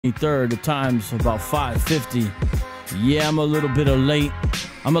23rd. The time's about 5:50. Yeah, I'm a little bit late.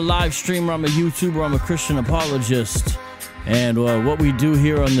 I'm a live streamer, I'm a YouTuber, I'm a Christian apologist. And what we do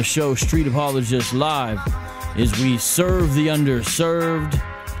here on the show, Street Apologist Live, is we serve the underserved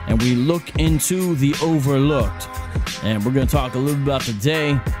and we look into the overlooked. And we're going to talk a little bit about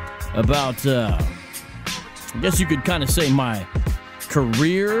today about, I guess you could kind of say my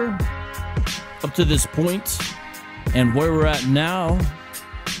career up to this point and where we're at now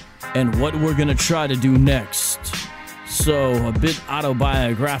and what we're going to try to do next. So a bit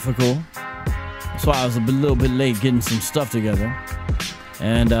autobiographical. That's why I was a little bit late getting some stuff together.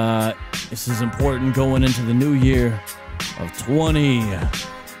 And this is important going into the new year of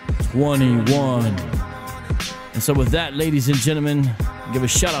 2021. And so with that, ladies and gentlemen, give a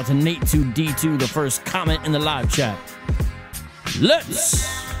shout out to Nate2D2, the first comment in the live chat.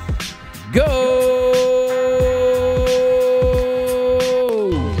 Let's go!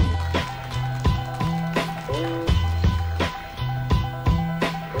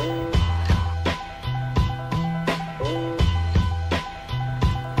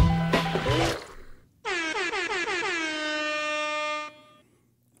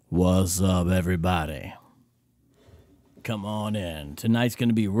 What's up, everybody? Come on in. Tonight's going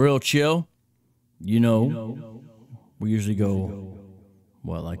to be real chill. You know, we usually go,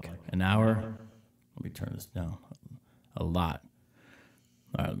 what, like an hour? Let me turn this down a lot.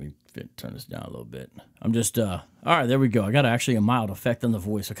 All right, let me turn this down a little bit. I'm just, all right, there we go. I got actually a mild effect on the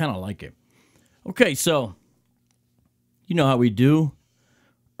voice. I kind of like it. Okay, so, you know how we do.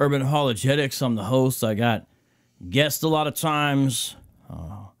 Urban Apologetics, I'm the host. I got guests a lot of times.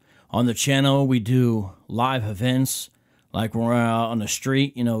 On the channel, we do live events, like when we're out on the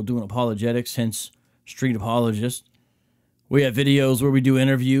street, you know, doing apologetics, hence Street Apologist. We have videos where we do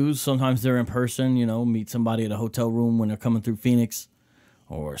interviews. Sometimes they're in person, you know, meet somebody at a hotel room when they're coming through Phoenix.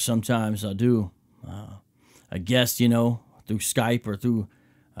 Or sometimes I do a guest, you know, through Skype or through,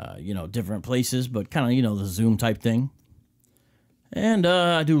 you know, different places, but kind of, you know, the Zoom type thing. And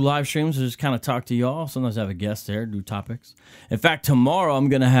I do live streams to just kind of talk to y'all. Sometimes I have a guest there, do topics. In fact, tomorrow I'm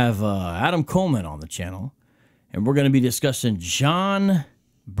going to have Adam Coleman on the channel. And we're going to be discussing John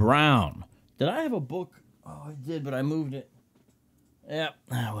Brown. Did I have a book? Oh, I did, but I moved it. Yeah,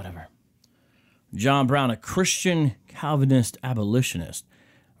 whatever. John Brown, a Christian Calvinist abolitionist.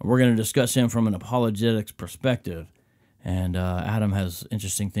 We're going to discuss him from an apologetics perspective. And Adam has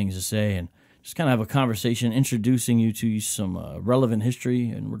interesting things to say and just kind of have a conversation introducing you to some relevant history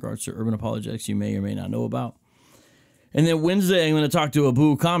in regards to urban apologetics you may or may not know about. And then Wednesday, I'm going to talk to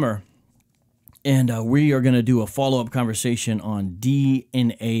Abu Kamer, and we are going to do a follow-up conversation on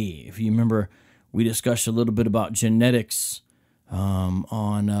DNA. If you remember, we discussed a little bit about genetics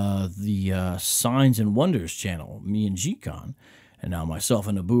on the Signs and Wonders channel, me and G-Con. And now myself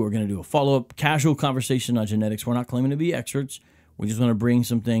and Abu are going to do a follow-up casual conversation on genetics. We're not claiming to be experts. We just want to bring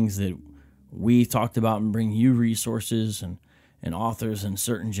some things that we talked about and bring you resources and authors and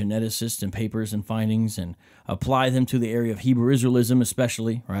certain geneticists and papers and findings and apply them to the area of Hebrew Israelism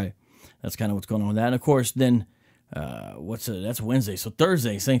especially, right? That's kind of what's going on with that. And of course, then, that's Wednesday. So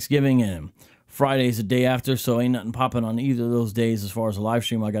Thursday's Thanksgiving and Friday's the day after, so ain't nothing popping on either of those days as far as a live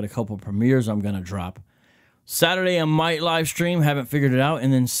stream. I got a couple premieres I'm going to drop. Saturday I might live stream, haven't figured it out.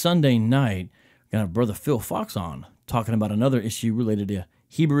 And then Sunday night, got have Brother Phil Fox on talking about another issue related to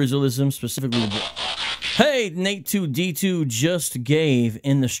Hebrew Israelism, specifically. Hey, Nate2D2 just gave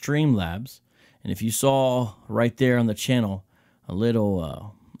in the Streamlabs. And if you saw right there on the channel, a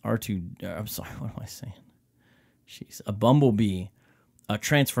little R2, I'm sorry, what am I saying? Jeez, a bumblebee, a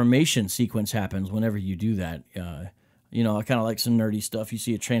transformation sequence happens whenever you do that. You know, I kind of like some nerdy stuff. You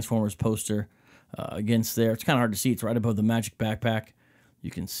see a Transformers poster against there. It's kind of hard to see. It's right above the magic backpack. You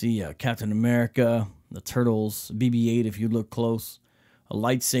can see Captain America, the Turtles, BB-8 if you look close. A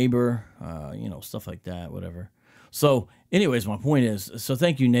lightsaber, you know, stuff like that, whatever. So, anyways, my point is, so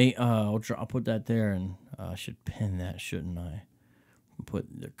thank you, Nate. I'll put that there, and I should pin that, shouldn't I? Put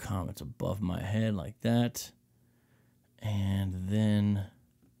the comments above my head like that. And then,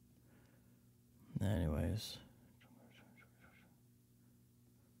 anyways.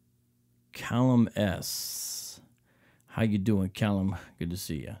 Callum S. How you doing, Callum? Good to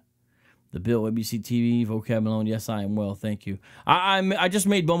see you. The Bill, ABC TV, Vocab Malone. Yes, I am well, thank you. I just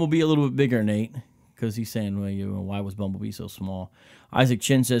made Bumblebee a little bit bigger, Nate, because he's saying, well, why was Bumblebee so small? Isaac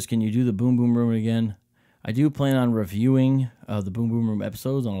Chin says, can you do the Boom Boom Room again? I do plan on reviewing the Boom Boom Room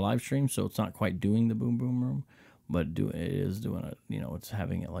episodes on a live stream, so it's not quite doing the Boom Boom Room, but it is doing it. You know, it's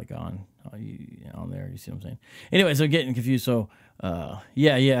having it like on there. You see what I'm saying? Anyways, I'm getting confused. So,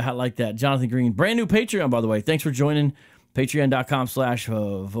 yeah, I like that. Jonathan Green, brand new Patreon, by the way. Thanks for joining.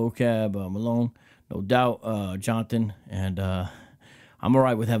 Patreon.com/vocab Malone. No doubt, Jonathan. And I'm all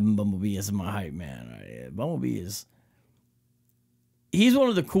right with having Bumblebee as my hype man. Bumblebee is... He's one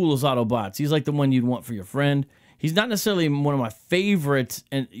of the coolest Autobots. He's like the one you'd want for your friend. He's not necessarily one of my favorites.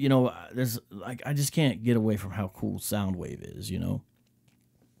 And, you know, there's like, I just can't get away from how cool Soundwave is, you know?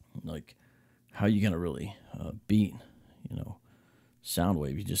 Like, how you going to really beat, you know,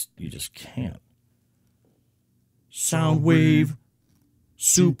 Soundwave? You just can't. Soundwave,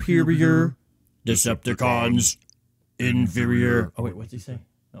 superior, Decepticons, inferior. Oh, wait, what's he say?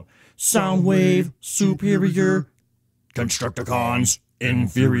 No. Soundwave, superior, Constructicons,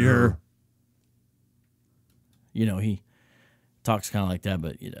 inferior. You know, he talks kind of like that,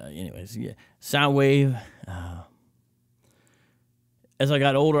 but, you know, anyways, yeah. Soundwave. As I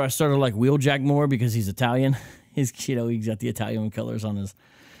got older, I started to like Wheeljack more because he's Italian. He's got the Italian colors on his...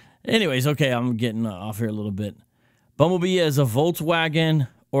 Anyways, okay, I'm getting off here a little bit. Bumblebee is a Volkswagen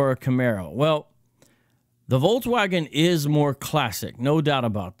or a Camaro. Well, the Volkswagen is more classic, no doubt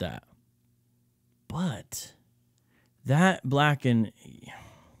about that. But that black and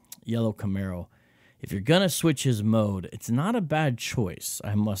yellow Camaro, if you're going to switch his mode, it's not a bad choice,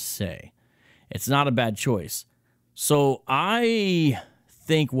 I must say. It's not a bad choice. So I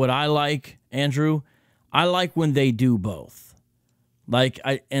think what I like, Andrew, I like when they do both. Like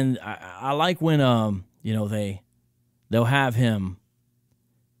I like when you know, they'll have him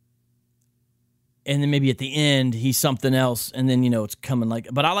and then maybe at the end he's something else and then, you know, it's coming like,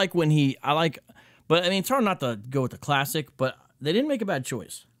 but I like when but I mean, it's hard not to go with the classic, but they didn't make a bad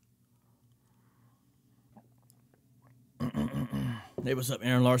choice. Hey, what's up,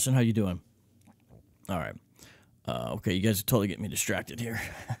 Aaron Larson? How you doing? All right. Okay, you guys are totally getting me distracted here.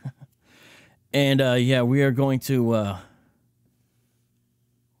 And, yeah, we are going to...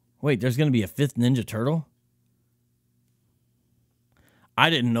 Wait, there's going to be a 5th Ninja Turtle? I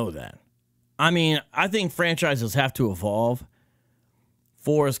didn't know that. I mean, I think franchises have to evolve.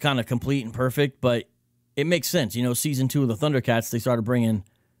 4 is kind of complete and perfect, but it makes sense. You know, Season 2 of the Thundercats, they started bringing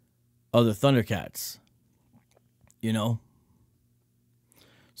other Thundercats. You know?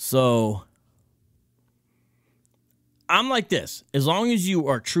 So... I'm like this. As long as you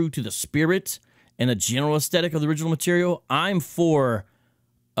are true to the spirit and the general aesthetic of the original material, I'm for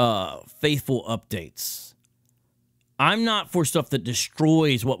faithful updates. I'm not for stuff that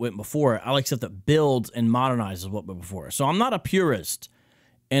destroys what went before. I like stuff that builds and modernizes what went before. So I'm not a purist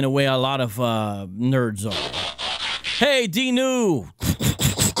in a way a lot of nerds are. Hey, D-New!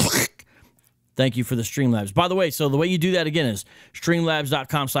 Thank you for the Streamlabs. By the way, so the way you do that again is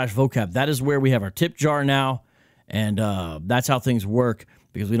streamlabs.com/vocab. That is where we have our tip jar now. And that's how things work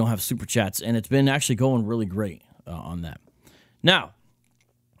because we don't have super chats. And it's been actually going really great on that. Now,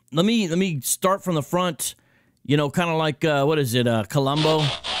 let me start from the front, you know, kind of like, what is it, Columbo?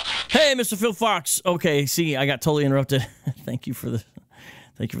 Hey, Mr. Phil Fox. Okay, see, I got totally interrupted. Thank you for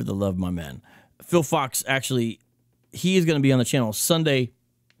the love, my man. Phil Fox, actually, he is going to be on the channel Sunday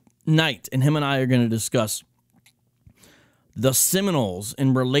night. And him and I are going to discuss the Seminoles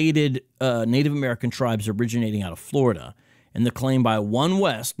and related Native American tribes originating out of Florida, and the claim by One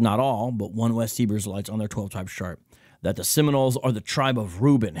West, not all, but One West Hebrew Israelites on their 12-tribe chart, that the Seminoles are the tribe of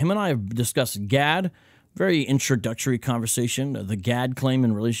Reuben. Him and I have discussed Gad, very introductory conversation, the Gad claim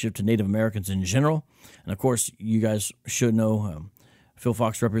in relationship to Native Americans in general. And, of course, you guys should know Phil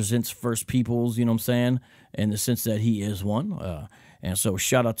Fox represents First Peoples, you know what I'm saying, in the sense that he is one. And so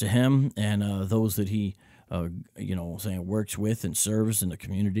shout out to him and those that he... you know, saying works with and serves in the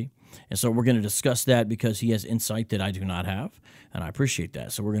community. And so we're going to discuss that because he has insight that I do not have, and I appreciate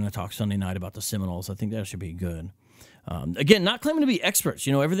that. So we're going to talk Sunday night about the Seminoles. I think that should be good. Again, not claiming to be experts.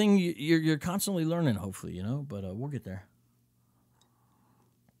 You know, everything you're constantly learning, hopefully, you know, but we'll get there.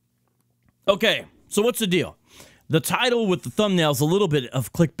 Okay, so what's the deal? The title with the thumbnail is a little bit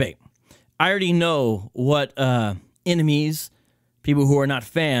of clickbait. I already know what enemies, people who are not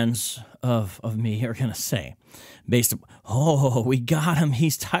fans of me are going to say. Based on, oh, we got him.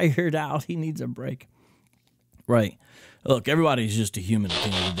 He's tired out. He needs a break. Right. Look, everybody's just a human at the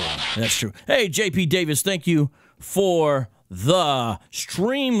end of the day. That's true. Hey, JP Davis, thank you for the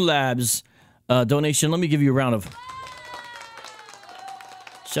Streamlabs donation. Let me give you a round of...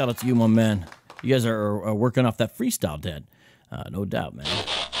 Shout out to you, my man. You guys are working off that freestyle, Dad. No doubt, man.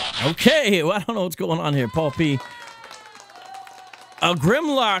 Okay, well, I don't know what's going on here. Paul P.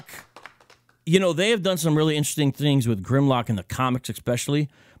 Grimlock, you know, they have done some really interesting things with Grimlock in the comics especially,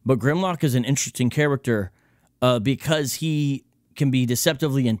 but Grimlock is an interesting character because he can be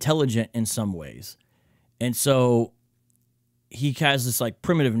deceptively intelligent in some ways. And so he has this, like,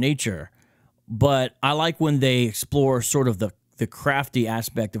 primitive nature, but I like when they explore sort of the crafty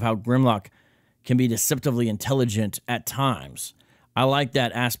aspect of how Grimlock can be deceptively intelligent at times. I like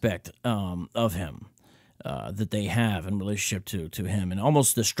that aspect of him that they have in relationship to him, and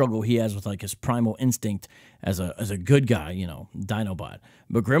almost the struggle he has with like his primal instinct as a good guy, you know, Dinobot.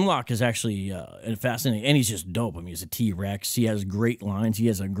 But Grimlock is actually fascinating, and he's just dope. I mean, he's a T-Rex. He has great lines. He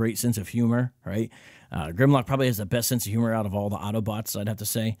has a great sense of humor, right? Grimlock probably has the best sense of humor out of all the Autobots, I'd have to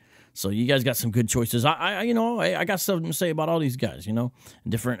say. So you guys got some good choices. I got something to say about all these guys, you know,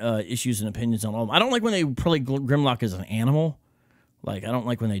 different issues and opinions on all of them. I don't like when they play Grimlock as an animal. Like, I don't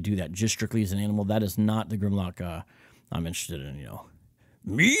like when they do that just strictly as an animal. That is not the Grimlock I'm interested in, you know.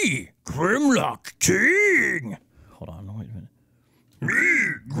 Me, Grimlock King. Hold on, wait a minute.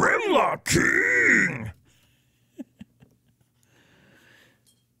 Me, Grimlock King.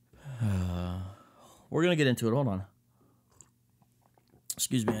 We're going to get into it. Hold on.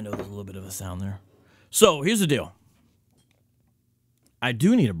 Excuse me, I know there's a little bit of a sound there. So, here's the deal. I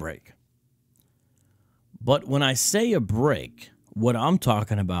do need a break. But when I say a break, what I'm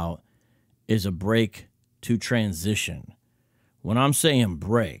talking about is a break to transition. When I'm saying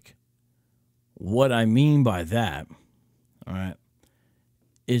break, what I mean by that, all right,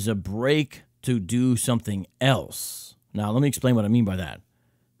 is a break to do something else. Now, let me explain what I mean by that.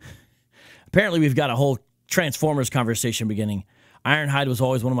 Apparently, we've got a whole Transformers conversation beginning. Ironhide was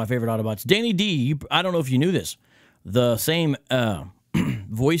always one of my favorite Autobots. Danny D, I don't know if you knew this. The same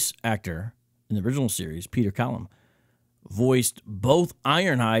voice actor in the original series, Peter Callum, voiced both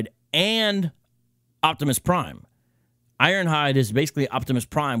Ironhide and Optimus Prime. Ironhide is basically Optimus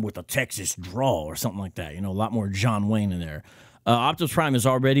Prime with a Texas drawl or something like that. You know, a lot more John Wayne in there. Optimus Prime is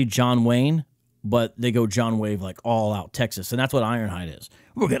already John Wayne, but they go John Wayne like all out Texas, and that's what Ironhide is.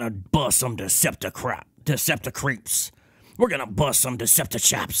 We're gonna bust some Decepticreeps. We're gonna bust some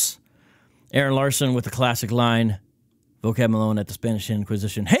Deceptichaps. Aaron Larson with the classic line, Vocab Malone at the Spanish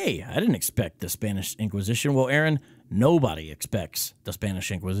Inquisition. Hey, I didn't expect the Spanish Inquisition. Well, Aaron, nobody expects the Spanish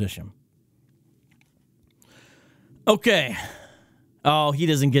Inquisition. Okay. Oh, he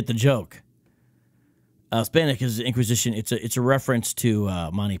doesn't get the joke. Spanish Inquisition, it's a reference to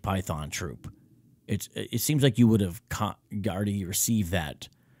Monty Python troupe. It seems like you would have already received that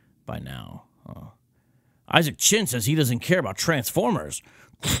by now. Isaac Chin says he doesn't care about Transformers.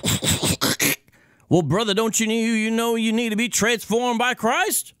 Well, brother, don't you know you need to be transformed by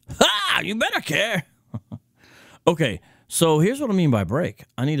Christ? Ha! You better care. Okay, so here's what I mean by break.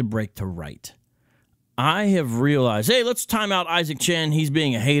 I need a break to write. I have realized, hey, let's time out Isaac Chen. He's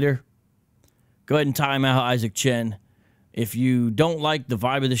being a hater. Go ahead and time out Isaac Chen. If you don't like the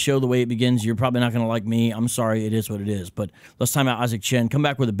vibe of the show, the way it begins, you're probably not going to like me. I'm sorry, it is what it is. But let's time out Isaac Chen. Come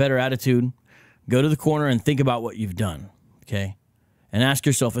back with a better attitude. Go to the corner and think about what you've done, okay? And ask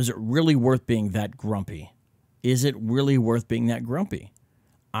yourself, is it really worth being that grumpy? Is it really worth being that grumpy?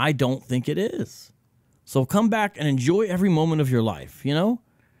 I don't think it is. So come back and enjoy every moment of your life, you know?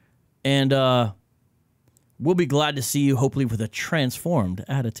 And we'll be glad to see you, hopefully, with a transformed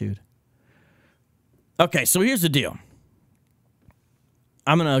attitude. Okay, so here's the deal.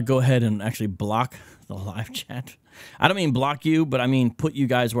 I'm going to go ahead and actually block the live chat. I don't mean block you, but I mean put you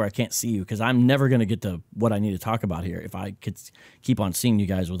guys where I can't see you, because I'm never going to get to what I need to talk about here if I could keep on seeing you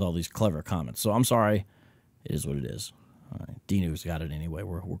guys with all these clever comments. So I'm sorry. It is what it is. All right. Dinu's got it anyway.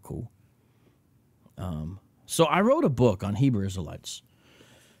 We're cool. So I wrote a book on Hebrew Israelites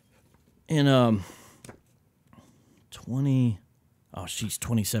in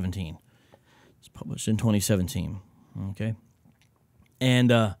 2017. It's published in 2017. Okay. And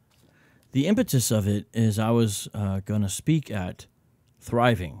the impetus of it is I was going to speak at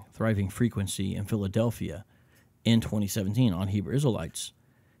Thriving Frequency in Philadelphia in 2017 on Hebrew Israelites.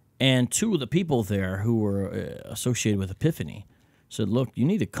 And two of the people there who were associated with Epiphany said, look, you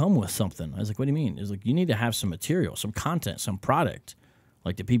need to come with something. I was like, what do you mean? It's like, you need to have some material, some content, some product,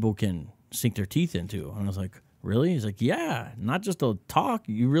 like that people can sink their teeth into. And I was like, really? He's like, yeah, not just a talk.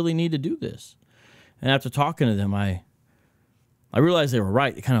 You really need to do this. And after talking to them, I realized they were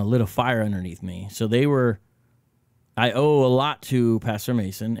right. They kind of lit a fire underneath me. So I owe a lot to Pastor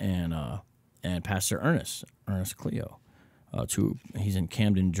Mason and Pastor Ernest Cleo. He's in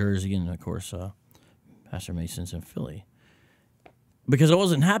Camden, Jersey, and of course, Pastor Mason's in Philly. Because it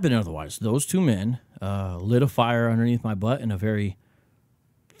wasn't happening otherwise. Those two men lit a fire underneath my butt in a very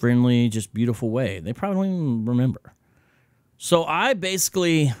friendly, just beautiful way. They probably don't even remember. So I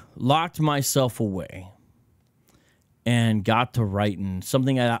basically locked myself away and got to writing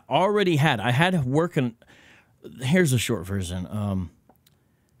something I already had. I had work in. Here's a short version.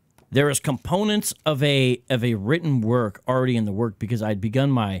 There is components of a written work already in the work because I'd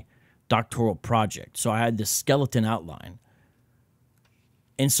begun my doctoral project. So I had this skeleton outline.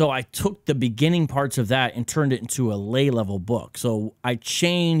 And so I took the beginning parts of that and turned it into a lay-level book. So I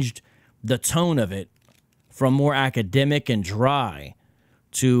changed the tone of it from more academic and dry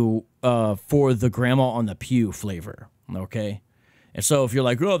to for the grandma on the pew flavor, okay? And so if you're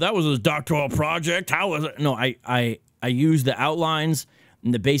like, oh, that was his doctoral project, how was it? No, I used the outlines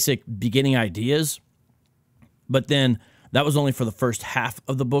and the basic beginning ideas, but then that was only for the first half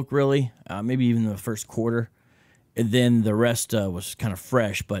of the book, really, maybe even the first quarter. And then the rest was kind of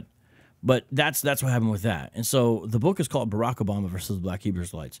fresh, but that's what happened with that. And so the book is called Barack Obama versus the Black Hebrew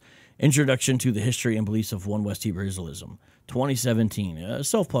Israelites, Introduction to the History and Beliefs of One West Hebrew Israelism, 2017,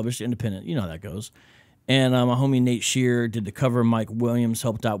 self-published, independent, you know how that goes. And my homie Nate Shear did the cover. Mike Williams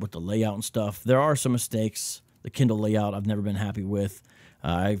helped out with the layout and stuff. There are some mistakes. The Kindle layout I've never been happy with.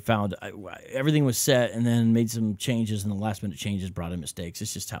 I found everything was set and then made some changes, and the last-minute changes brought in mistakes.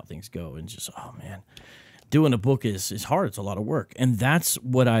 It's just how things go. And just, oh, man. Doing a book is hard. It's a lot of work. And that's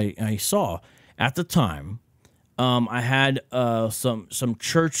what I saw. At the time, I had some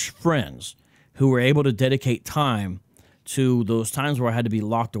church friends who were able to dedicate time to those times where I had to be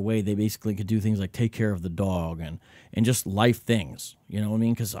locked away. They basically could do things like take care of the dog and just life things. You know what I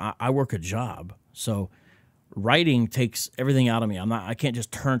mean? Because I work a job. So writing takes everything out of me. I can't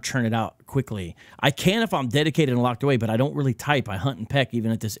just churn it out quickly. I can if I'm dedicated and locked away, but I don't really type. I hunt and peck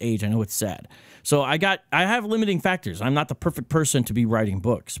even at this age. I know it's sad. So I have limiting factors. I'm not the perfect person to be writing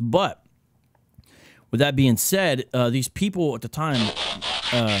books. But with that being said, these people at the time,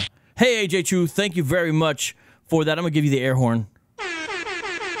 hey AJ Chu, thank you very much for that. I'm gonna give you the air horn.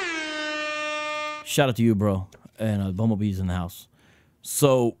 Shout out to you, bro. And Bumblebee's in the house.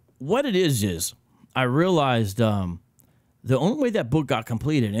 So what it is I realized the only way that book got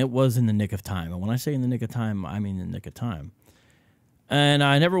completed, it was in the nick of time. And when I say in the nick of time, I mean the nick of time. And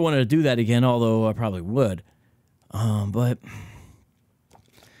I never wanted to do that again, although I probably would. But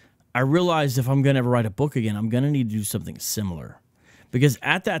I realized if I'm going to ever write a book again, I'm going to need to do something similar. Because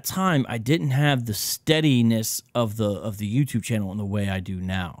at that time, I didn't have the steadiness of the YouTube channel in the way I do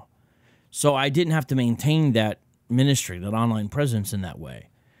now. So I didn't have to maintain that ministry, that online presence in that way.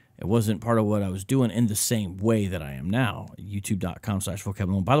 It wasn't part of what I was doing in the same way that I am now.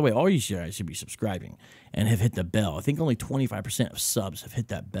 YouTube.com/vocabulary. By the way, all you guys should be subscribing and have hit the bell. I think only 25% of subs have hit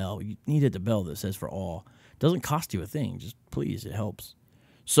that bell. You need to hit the bell that says for all. It doesn't cost you a thing. Just please, it helps.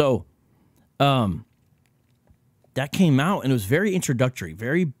 So that came out, and it was very introductory,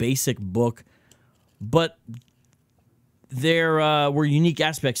 very basic book, but there were unique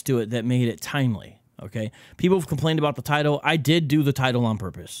aspects to it that made it timely. Okay, people have complained about the title. I did do the title on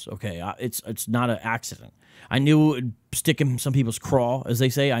purpose. Okay, it's not an accident. I knew it would stick in some people's craw, as they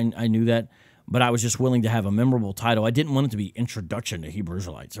say. I knew that, but I was just willing to have a memorable title. I didn't want it to be Introduction to Hebrew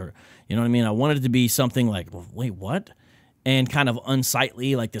Israelites, or you know what I mean. I wanted it to be something like, well, wait, what? And kind of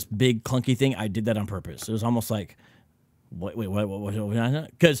unsightly, like this big clunky thing. I did that on purpose. It was almost like, what?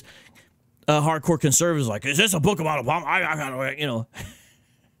 Because hardcore conservatives like, is this a book about Obama? I gotta, you know.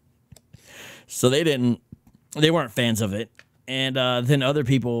 So they weren't fans of it. And then other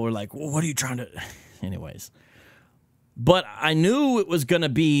people were like, well, what are you trying to, anyways. But I knew it was going to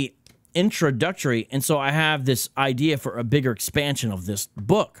be introductory. And so I have this idea for a bigger expansion of this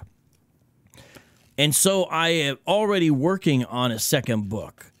book. And so I am already working on a second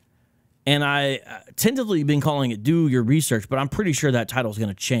book. And I tentatively been calling it Do Your Research, but I'm pretty sure that title is going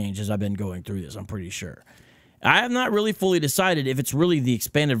to change as I've been going through this. I'm pretty sure. I have not really fully decided if it's really the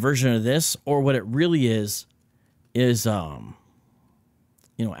expanded version of this or what it really is you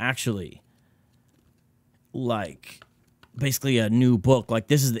know, actually like basically a new book. Like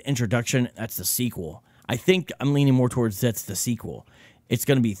this is the introduction, that's the sequel. I think I'm leaning more towards that's the sequel. It's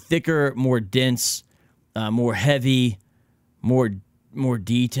going to be thicker, more dense, more heavy, more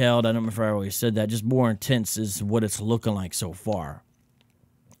detailed. I don't know if I always said that. Just more intense is what it's looking like so far.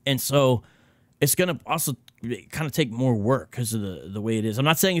 And so it's going to also kind of take more work because of the way it is. I'm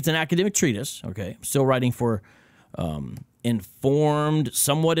not saying it's an academic treatise, okay? I'm still writing for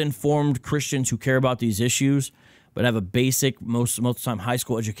somewhat informed Christians who care about these issues, but have a basic, most of the time, high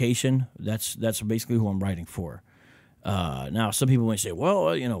school education. That's basically who I'm writing for. Now, some people may say,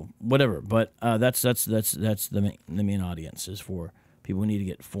 well, you know, whatever, but that's the main audience is for people who need to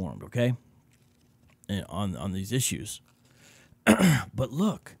get informed, okay? And on these issues. But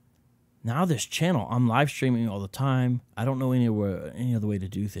look. Now this channel, I'm live streaming all the time. I don't know any other way to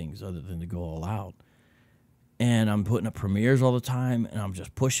do things other than to go all out. And I'm putting up premieres all the time, and I'm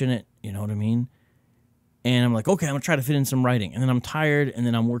just pushing it, you know what I mean? And I'm like, okay, I'm going to try to fit in some writing. And then I'm tired, and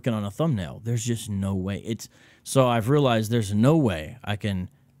then I'm working on a thumbnail. There's just no way. So I've realized there's no way I can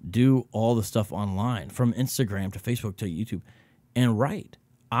do all the stuff online, from Instagram to Facebook to YouTube, and write.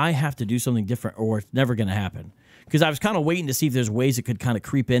 I have to do something different or it's never going to happen. Because I was kind of waiting to see if there's ways it could kind of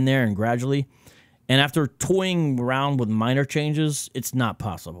creep in there and gradually. And after toying around with minor changes, it's not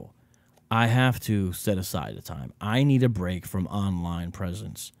possible. I have to set aside the time. I need a break from online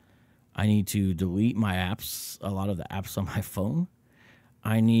presence. I need to delete my apps, a lot of the apps on my phone.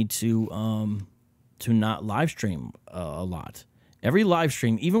 I need to not live stream a lot. Every live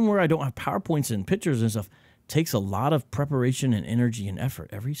stream, even where I don't have PowerPoints and pictures and stuff, takes a lot of preparation and energy and effort.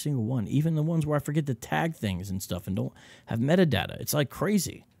 Every single one, even the ones where I forget to tag things and stuff and don't have metadata. It's like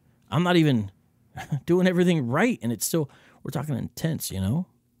crazy. I'm not even doing everything right, and it's still, we're talking intense, you know?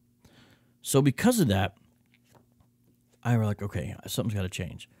 So because of that, I was like, okay, something's got to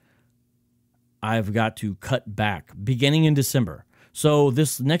change. I've got to cut back beginning in December. So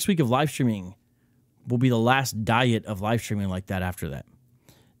this next week of live streaming will be the last diet of live streaming like that after that.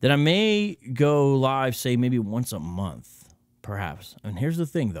 Then I may go live, say, maybe once a month, perhaps. And here's the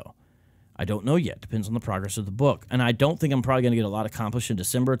thing, though. I don't know yet. Depends on the progress of the book. And I don't think I'm probably going to get a lot accomplished in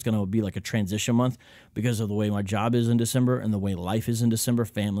December. It's going to be like a transition month because of the way my job is in December and the way life is in December,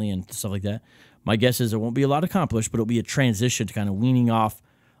 family and stuff like that. My guess is there won't be a lot accomplished, but it'll be a transition to kind of weaning off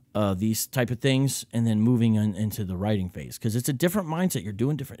these type of things and then moving into the writing phase because it's a different mindset. You're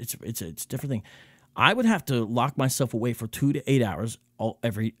doing different. It's a different thing. I would have to lock myself away for 2 to 8 hours all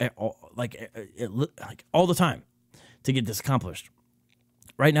the time to get this accomplished.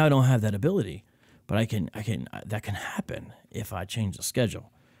 Right now, I don't have that ability, but that can happen if I change the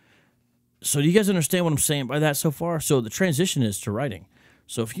schedule. So do you guys understand what I'm saying by that so far? So the transition is to writing.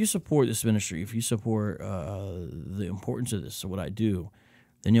 So if you support this ministry, if you support the importance of this, so what I do,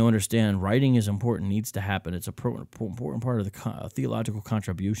 then you'll understand writing is important, needs to happen. It's an important part of the theological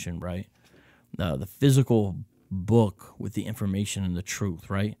contribution, right? The physical book with the information and the truth,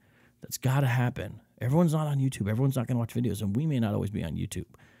 right? That's got to happen. Everyone's not on YouTube. Everyone's not going to watch videos, and we may not always be on YouTube.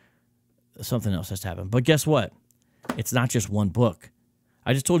 Something else has to happen. But guess what? It's not just one book.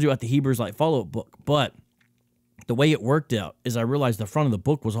 I just told you about the Hebrews Light Follow-Up book, but the way it worked out is I realized the front of the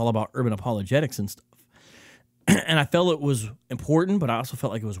book was all about urban apologetics and stuff. And I felt it was important, but I also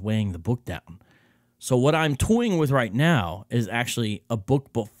felt like it was weighing the book down. So what I'm toying with right now is actually a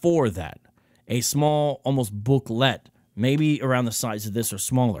book before that. A small, almost booklet, maybe around the size of this or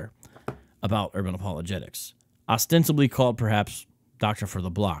smaller, about urban apologetics. Ostensibly called, perhaps, Doctrine for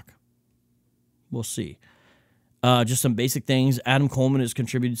the Block. We'll see. Just some basic things. Adam Coleman has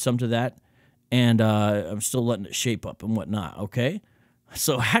contributed some to that, and I'm still letting it shape up and whatnot, okay?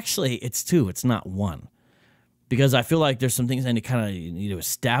 So actually, it's 2. It's not 1. Because I feel like there's some things I need to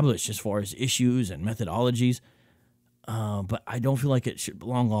establish as far as issues and methodologies, but I don't feel like it should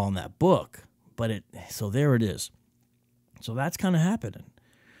belong all in that book. So there it is. So that's kind of happening.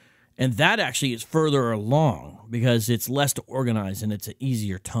 And that actually is further along because it's less organized and it's an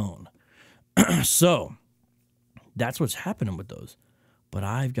easier tone. So that's what's happening with those. But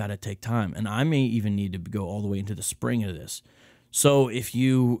I've got to take time. And I may even need to go all the way into the spring of this. So if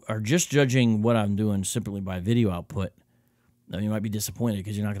you are just judging what I'm doing simply by video output, then you might be disappointed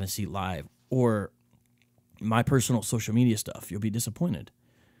because you're not going to see live. Or my personal social media stuff, you'll be disappointed.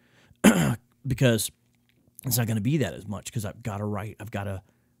 Because it's not going to be that as much because I've got to write. I've got to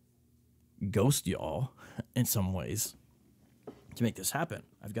ghost y'all in some ways to make this happen.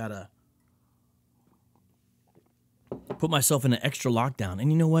 I've got to put myself in an extra lockdown.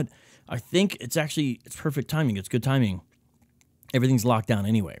 And you know what? I think it's perfect timing. It's good timing. Everything's locked down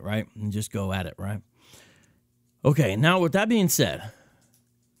anyway, right? And just go at it, right? Okay, now with that being said,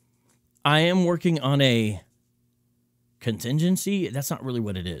 I am working on a contingency. That's not really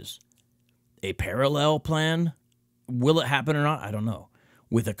what it is. A parallel plan. Will it happen or not? I don't know.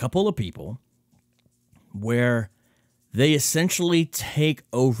 With a couple of people where they essentially take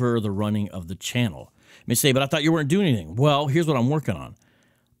over the running of the channel. You may say, but I thought you weren't doing anything. Well, here's what I'm working on.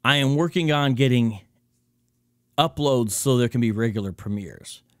 I am working on getting uploads so there can be regular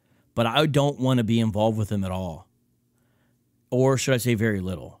premieres. But I don't want to be involved with them at all. Or should I say very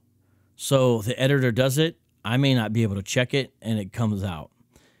little. So the editor does it. I may not be able to check it, and it comes out.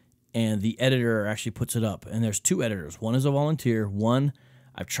 And the editor actually puts it up. And there's 2 editors. One is a volunteer. One,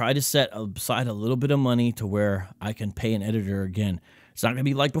 I've tried to set aside a little bit of money to where I can pay an editor again. It's not going to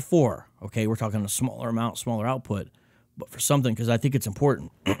be like before. Okay, we're talking a smaller amount, smaller output. But for something, because I think it's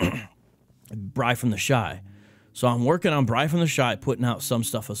important. Bri from the Shy. So I'm working on Bri from the Shy, putting out some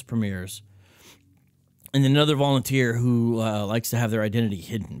stuff as premieres. And then another volunteer who likes to have their identity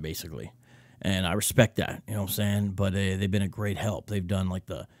hidden, basically. And I respect that, you know what I'm saying? But they've been a great help. They've done like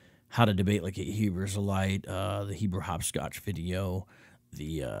the How to Debate Like a Hebrew Israelite, the Hebrew Hopscotch video.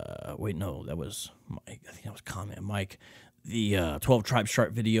 wait, no, that was Mike. I think that was comment Mike. The 12 Tribes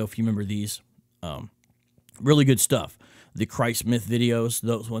chart video, if you remember these. Really good stuff. The Christ myth videos,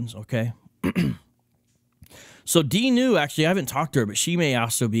 those ones, okay? So Dee New, actually, I haven't talked to her, but she may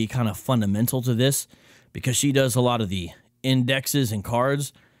also be kind of fundamental to this because she does a lot of the indexes and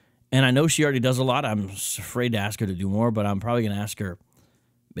cards. And I know she already does a lot. I'm afraid to ask her to do more, but I'm probably going to ask her,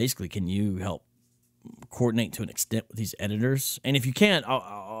 basically, can you help coordinate to an extent with these editors? And if you can't,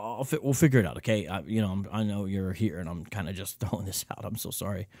 we'll figure it out, okay? I know you're here, and I'm kind of just throwing this out. I'm so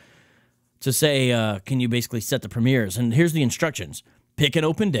sorry. To say, can you basically set the premieres? And here's the instructions. Pick an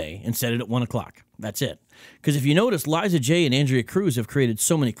open day and set it at 1 o'clock. That's it. Because if you notice, Liza J and Andrea Cruz have created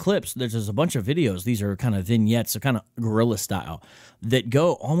so many clips. There's a bunch of videos. These are kind of vignettes, so kind of guerrilla style, that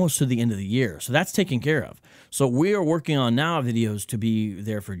go almost to the end of the year. So that's taken care of. So we are working on now videos to be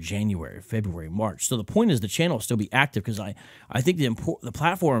there for January, February, March. So the point is the channel will still be active because I think the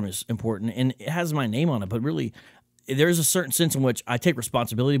platform is important and it has my name on it, but really there is a certain sense in which I take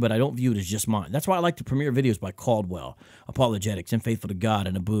responsibility, but I don't view it as just mine. That's why I like to premiere videos by Caldwell, Apologetics, and Faithful to God,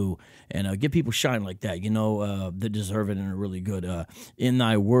 and Abu, and give people shine like that, that deserve it and are really good. In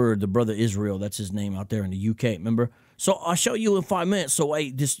Thy Word, the brother Israel, that's his name out there in the UK, remember? So I'll show you in 5 minutes. So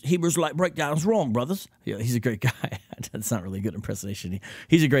this Hebrews Light breakdown is wrong, brothers. Yeah, he's a great guy. That's not really a good impersonation.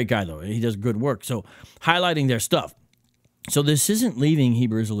 He's a great guy, though. He does good work. So highlighting their stuff. So this isn't leaving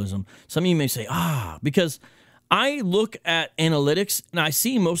Hebrew Israelism. Some of you may say, because I look at analytics and I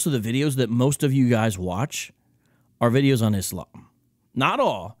see most of the videos that most of you guys watch are videos on Islam. Not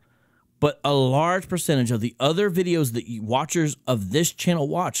all, but a large percentage of the other videos that you watchers of this channel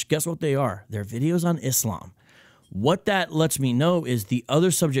watch, guess what they are? They're videos on Islam. What that lets me know is the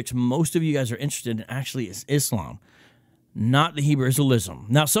other subjects most of you guys are interested in actually is Islam, not the Hebrew Israelism.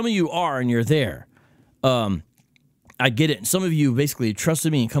 Now, some of you are and you're there. I get it. Some of you basically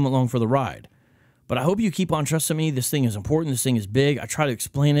trusted me and come along for the ride. But I hope you keep on trusting me. This thing is important. This thing is big. I try to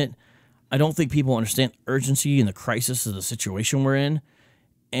explain it. I don't think people understand urgency and the crisis of the situation we're in.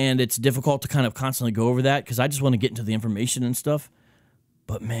 And it's difficult to kind of constantly go over that because I just want to get into the information and stuff.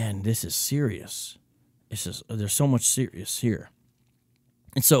 But man, this is serious. There's so much serious here.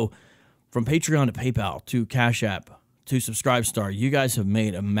 And so from Patreon to PayPal to Cash App to Subscribestar, you guys have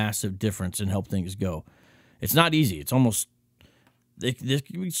made a massive difference and helped things go. It's not easy. It's almost... There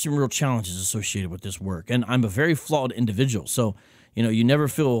can be some real challenges associated with this work. And I'm a very flawed individual. So, you never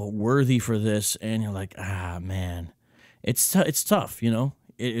feel worthy for this. And you're like, man, it's tough, It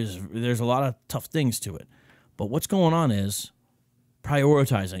is. There's a lot of tough things to it. But what's going on is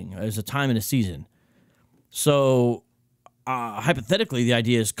prioritizing. There's a time and a season. So, hypothetically, the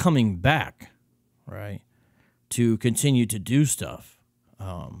idea is coming back, right, to continue to do stuff.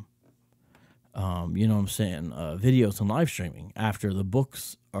 You know what I'm saying, videos and live streaming after the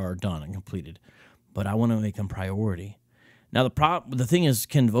books are done and completed. But I want to make them priority. Now, the thing is,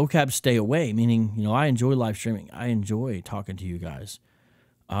 can vocab stay away? Meaning, I enjoy live streaming. I enjoy talking to you guys.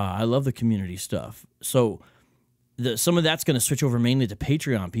 I love the community stuff. So some of that's going to switch over mainly to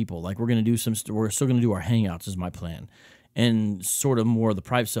Patreon people. Like we're still going to do our hangouts is my plan. And sort of more of the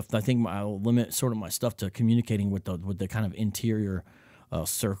private stuff. I think I'll limit sort of my stuff to communicating with the kind of interior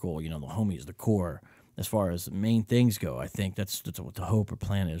circle, the homies, the core, as far as main things go. I think that's what the hope or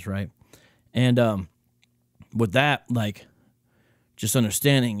plan is, right? And with that, like, just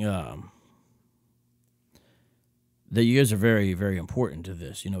understanding that you guys are very, very important to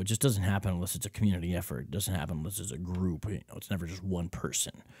this. It just doesn't happen unless it's a community effort. It doesn't happen unless it's a group. It's never just one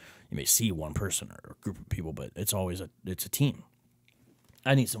person. You may see one person or a group of people, but it's always it's a team.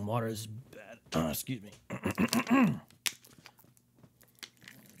 I need some water. This is bad. Excuse me.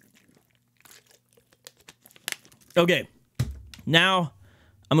 Okay, now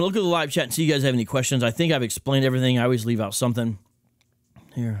I'm going to look at the live chat and see if you guys have any questions. I think I've explained everything. I always leave out something.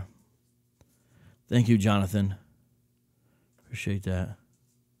 Here. Thank you, Jonathan. Appreciate that.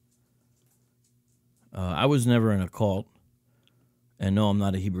 I was never in a cult. And no, I'm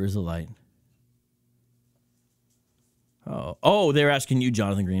not a Hebrew Israelite. Oh, they're asking you,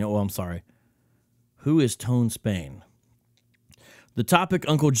 Jonathan Green. Oh, I'm sorry. Who is Tone Spain? The topic,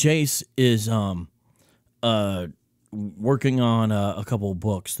 Uncle Jace, is working on a couple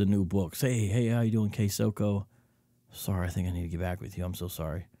books, the new books. Hey, how you doing, K Soko? Sorry, I think I need to get back with you. I'm so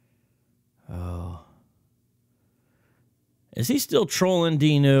sorry. Oh. Is he still trolling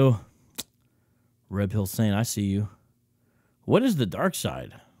Dinu? Red Pill saying, I see you. What is the dark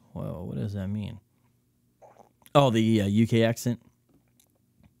side? Well, what does that mean? Oh, the UK accent?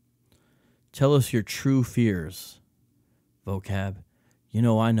 Tell us your true fears, vocab.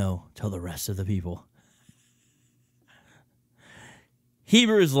 I know. Tell the rest of the people.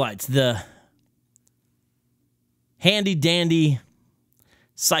 Hebrew Israelites, the handy-dandy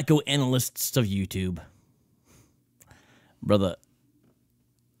psychoanalysts of YouTube. Brother,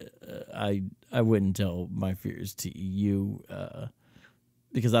 I wouldn't tell my fears to you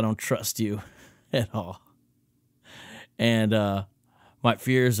because I don't trust you at all. And my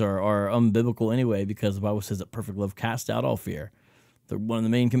fears are unbiblical anyway, because the Bible says that perfect love casts out all fear. One of the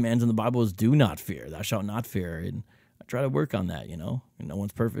main commands in the Bible is do not fear. Thou shalt not fear. And I try to work on that, you know. No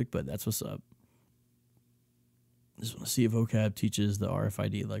one's perfect, but that's what's up. Just want to see if vocab teaches the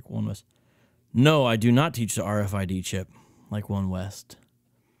RFID like One West. No, I do not teach the RFID chip like One West.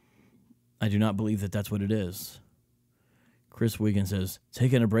 I do not believe that that's what it is. Chris Wiggins says,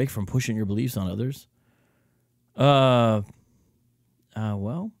 taking a break from pushing your beliefs on others. Well,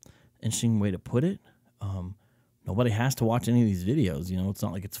 interesting way to put it. Nobody has to watch any of these videos. You know, it's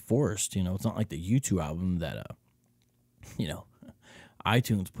not like it's forced. You know, it's not like the YouTube album that, you know,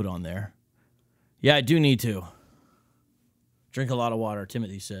 iTunes put on there. Yeah, I do need to. Drink a lot of water,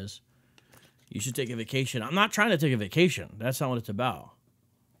 Timothy says. You should take a vacation. I'm not trying to take a vacation. That's not what it's about.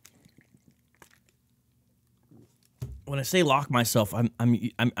 When I say lock myself,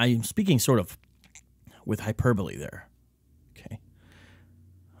 I'm speaking sort of with hyperbole there. Okay.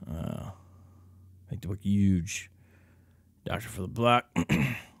 Make the book huge. Doctor for the Black.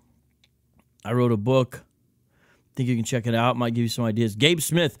 I wrote a book. Think you can check it out. Might give you some ideas. Gabe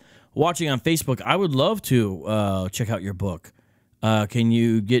Smith, watching on Facebook. I would love to check out your book. Can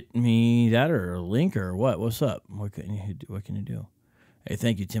you get me that or a link or what? What's up? What can you do? Hey,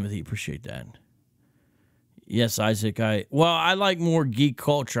 thank you, Timothy. Appreciate that. Yes, Isaac. I like more geek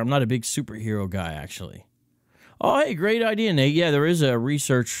culture. I'm not a big superhero guy, actually. Oh, hey, great idea, Nate. Yeah, there is a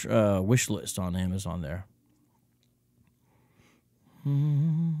research wish list on Amazon there.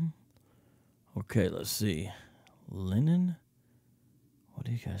 Okay, let's see. Linen? What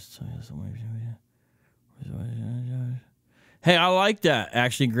do you guys tell you? Hey, I like that.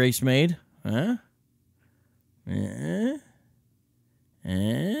 Actually, Grace made. Huh? Yeah,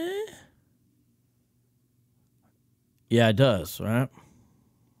 it does, right?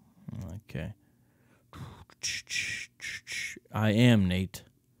 Okay. I am Nate.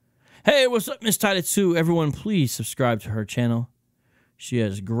 Hey, what's up, Miss Titus 2? Everyone, please subscribe to her channel. She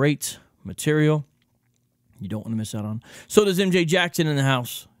has great material you don't want to miss out on. So does MJ Jackson in the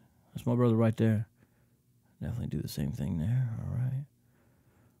house. That's my brother right there. Definitely do the same thing there. All right.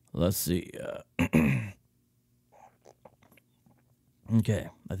 Let's see. Okay.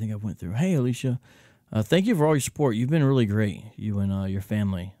 I think I went through. Hey, Alicia. Thank you for all your support. You've been really great, you and your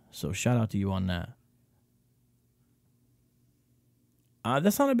family. So shout out to you on that.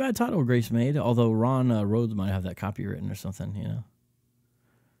 That's not a bad title Grace made, although Ron Rhodes might have that copywritten or something, you know.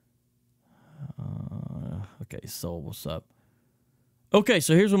 Okay, so what's up? Okay,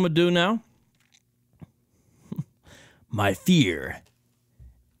 so here's what I'm going to do now. My fear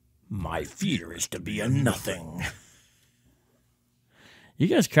is to be a nothing. You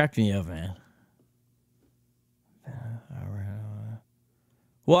guys cracked me up, man.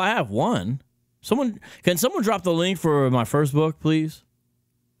 Well, I have one. Can someone drop the link for my first book, please?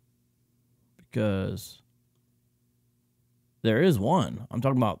 Because there is one. I'm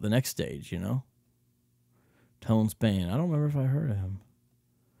talking about the next stage, you know? Tone Spain. I don't remember if I heard of him.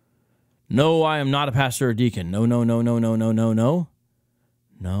 No, I am not a pastor or deacon. No, no, no, no, no, no, no, no.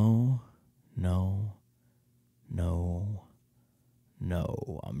 No, no, no,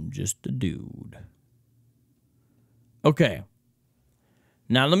 no. I'm just a dude. Okay.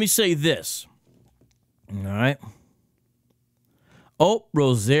 Now, let me say this. All right. Oh,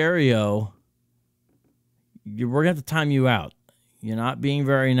 Rosario. We're going to have to time you out. You're not being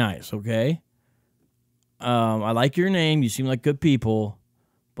very nice, okay? I like your name. You seem like good people.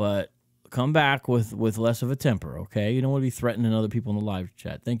 But come back with less of a temper, okay? You don't want to be threatening other people in the live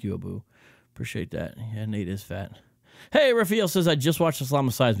chat. Thank you, Abu. Appreciate that. Yeah, Nate is fat. Hey, Raphael says, I just watched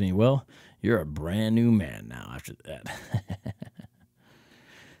Islamicize Me. Well, you're a brand new man now after that.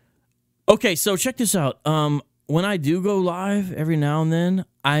 Okay, so check this out. When I do go live every now and then,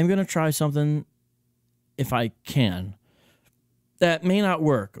 I'm going to try something, if I can, that may not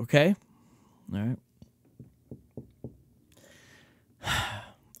work, okay? All right.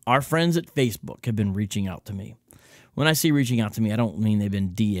 Our friends at Facebook have been reaching out to me. When I say reaching out to me, I don't mean they've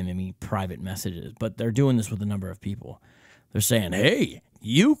been DMing me private messages, but they're doing this with a number of people. They're saying, hey,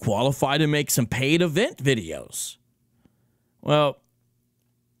 you qualify to make some paid event videos. Well,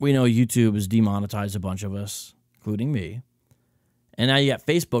 we know YouTube has demonetized a bunch of us, including me. And now you got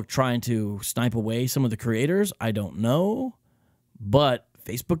Facebook trying to snipe away some of the creators. I don't know. But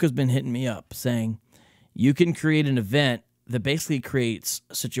Facebook has been hitting me up saying, you can create an event that basically creates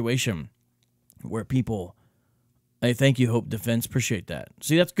a situation where people, hey, thank you, Hope Defense, appreciate that.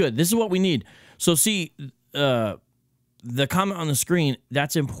 See, that's good. This is what we need. So see, the comment on the screen,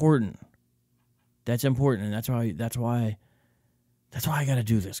 that's important. That's important, and that's why I got to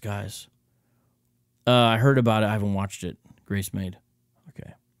do this, guys. I heard about it. I haven't watched it. Grace made.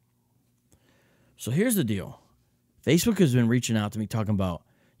 Okay. So here's the deal. Facebook has been reaching out to me talking about,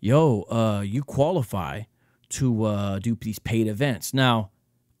 yo, you qualify to do these paid events. Now,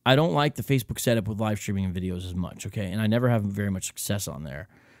 I don't like the Facebook setup with live streaming and videos as much, okay? And I never have very much success on there.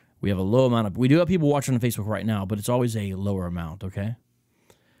 We have a low amount of... We do have people watching on Facebook right now, but it's always a lower amount, okay?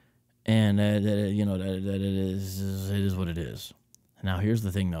 And, you know, it is what it is. Now, here's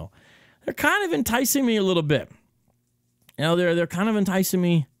the thing, though. They're kind of enticing me a little bit. You know, they're kind of enticing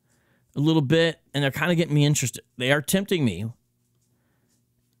me a little bit, and they're kind of getting me interested. They are tempting me,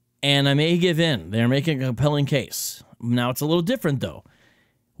 and I may give in. They're making a compelling case. Now, it's a little different, though.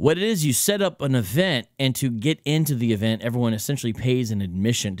 What it is, you set up an event, and to get into the event, everyone essentially pays an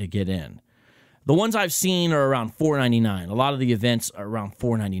admission to get in. The ones I've seen are around $4.99. A lot of the events are around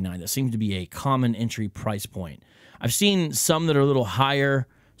 $4.99. That seems to be a common entry price point. I've seen some that are a little higher,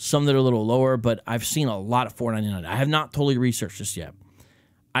 some that are a little lower, but I've seen a lot of $4.99. I have not totally researched this yet.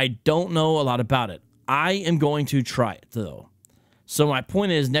 I don't know a lot about it. I am going to try it, though. So my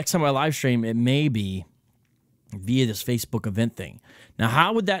point is, next time I live stream, it may be via this Facebook event thing. Now,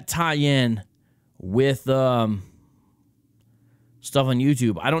 how would that tie in with stuff on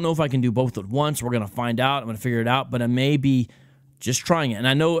YouTube? I don't know if I can do both at once. We're going to find out. I'm going to figure it out, but I may be just trying it. And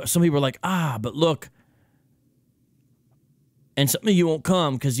I know some people are like, but look, and some of you won't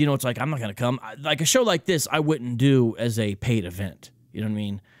come because, you know, it's like, I'm not going to come. Like a show like this, I wouldn't do as a paid event. You know what I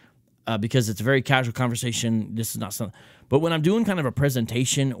mean? Because it's a very casual conversation. This is not something. But when I'm doing kind of a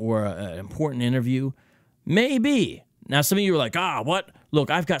presentation or an important interview, maybe. Now, some of you are like, what?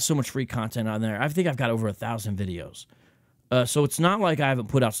 Look, I've got so much free content on there. I think I've got over 1,000 videos. So it's not like I haven't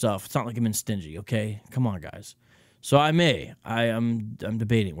put out stuff. It's not like I've been stingy, okay? Come on, guys. So I'm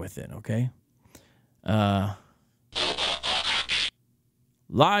debating with it, okay?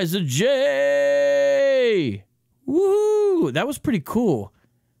 Liza J! Woo! That was pretty cool.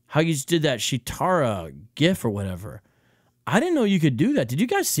 How you just did that Shitara GIF or whatever. I didn't know you could do that. Did you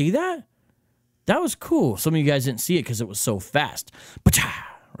guys see that? That was cool. Some of you guys didn't see it because it was so fast.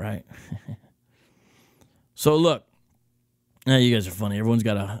 Right? So look. You guys are funny. Everyone's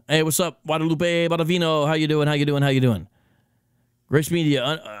got a, hey, what's up? Guadalupe, Badavino, how you doing? How you doing? How you doing? Grace Media,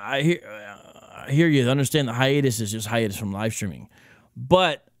 I hear you. Understand the hiatus is just hiatus from live streaming.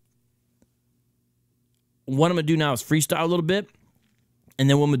 But what I'm going to do now is freestyle a little bit. And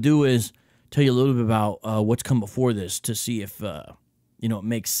then what I'm going to do is tell you a little bit about what's come before this to see if, you know, it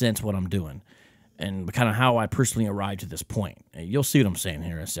makes sense what I'm doing. And kind of how I personally arrived to this point. You'll see what I'm saying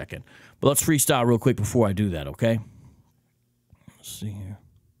here in a second. But let's freestyle real quick before I do that, okay? Let's see here.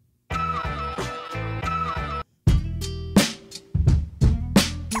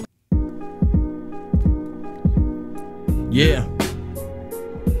 Yeah.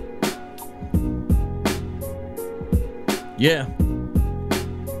 Yeah.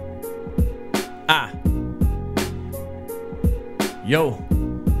 Yo.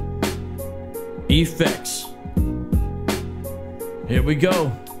 Effects. Here we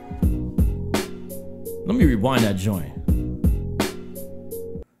go. Let me rewind that joint.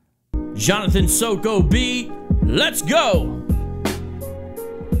 Jonathan Soko beat. Let's go.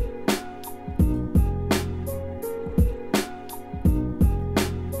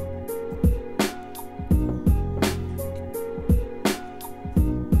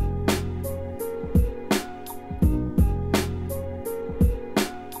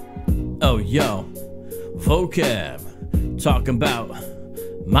 Oh, yo, vocab, talking about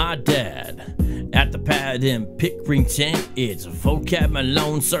my dad at the pad in Pickerington. It's vocab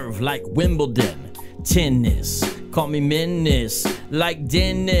Malone served like Wimbledon. Tennis, call me Menace, like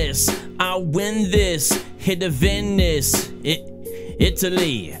Dennis. I'll win this, hit the Venice,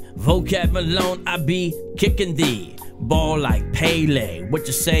 Italy. Vocab Malone, I be kicking thee. Ball like Pele, what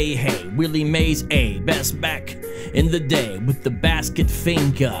you say, hey? Willie Mays, best back in the day with the basket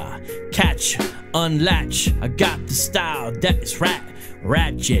finger. Catch, unlatch, I got the style that is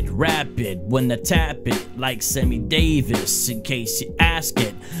ratchet, rapid when I tap it like Sammy Davis. In case you ask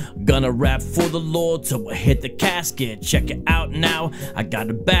it, gonna rap for the Lord till I hit the casket. Check it out now, I got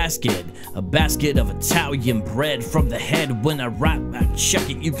a basket of Italian bread from the head. When I rap, I check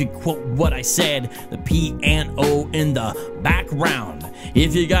it, you can quote what I said. The piano in the background.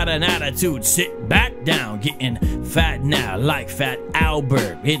 If you got an attitude, sit back. get down, getting fat now like Fat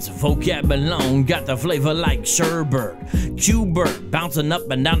Albert. It's vocab Malone, got the flavor like sherbet. Qbert, bouncing up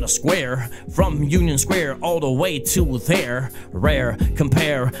and down the square, from Union Square all the way to there. Rare,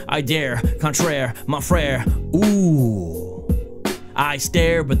 compare, I dare, contraire, my frere. Ooh. I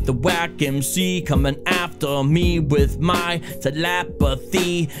stare at the whack MC coming after me with my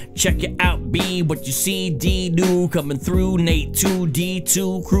telepathy. Check it out, B, what you see, D-do coming through, Nate 2,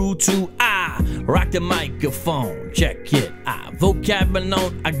 D2, crew 2, I rock the microphone, check it, I vocab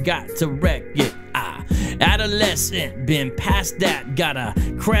Malone, I got to wreck it, I adolescent, been past that, got a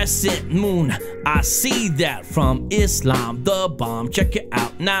crescent moon, I see that from Islam, the bomb, check it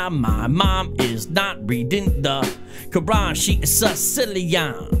out, now my mom is not reading the Quran, she is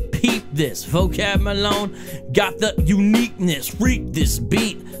Sicilian. Peep this, vocab Malone, got the uniqueness, freak this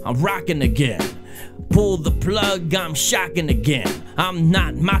beat, I'm rocking again. Pull the plug, I'm shocking again. I'm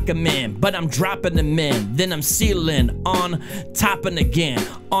not mocking man, but I'm dropping them in. Then I'm sealing on topping again.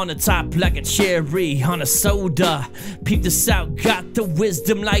 On the top like a cherry on a soda. Peep this out, got the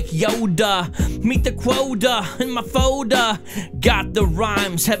wisdom like Yoda. Meet the quota in my folder. Got the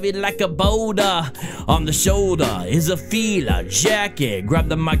rhymes heavy like a boulder. On the shoulder is a feeler jacket. Grab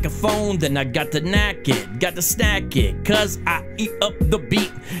the microphone, then I got to knack it. Got to snack it, cause I eat up the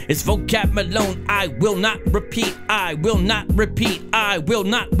beat. It's vocab Malone, I will not repeat, I will not repeat, I will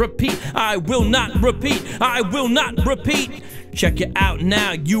not repeat, I will not repeat, I will not repeat. Check it out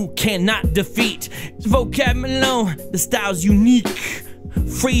now, you cannot defeat. It's vocab Malone, the style's unique.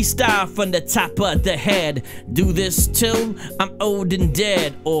 Freestyle from the top of the head. Do this till I'm old and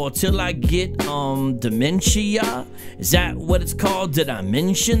dead, or till I get dementia. Is that what it's called? Did I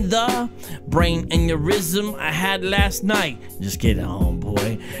mention the brain aneurysm I had last night? Just kidding,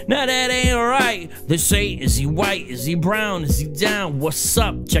 homeboy. Now that ain't right. They say, is he white? Is he brown? Is he down? What's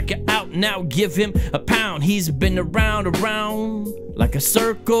up? Check it out now. Give him a pound. He's been around like a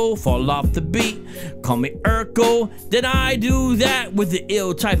circle. Fall off the beat. Call me Urkel. Did I do that with the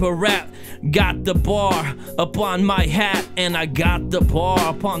ill type of rap? Got the bar up on my hat, and I got the bar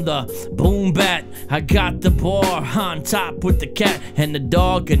up on the boom bat. I got the bar on top with the cat and the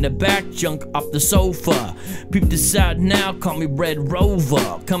dog in the back, junk off the sofa. Peep this out now, call me Red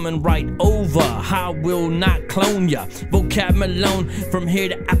Rover, coming right over. I will not clone ya. Vocab Malone, from here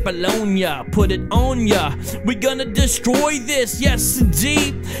to Apollonia, put it on ya. We gonna destroy this, yes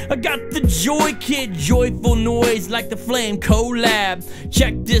indeed. I got the Joy Kid, joyful noise like the Flame collab.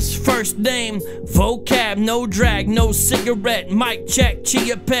 Check this first name, vocab, no drag, no cigarette. Mic check,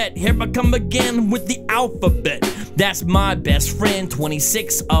 chia pet. Here I come again with the alphabet. That's my best friend,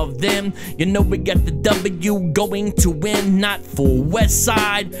 26 of them. You know we got the W going to win, not for West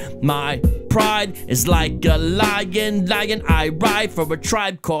Side. My pride is like a lion, I ride for a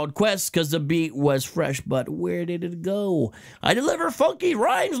tribe called Quest, cause the beat was fresh, but where did it go? I deliver funky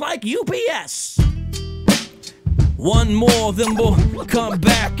rhymes like UPS. One more, then we'll come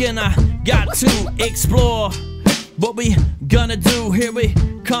back, and I got to explore what we gonna do. Here we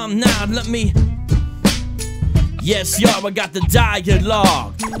come now, let me. Yes, y'all, I got the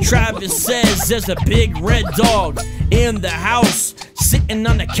dialogue. Travis says there's a big red dog in the house, sitting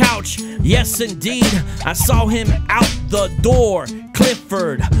on the couch. Yes, indeed, I saw him out the door.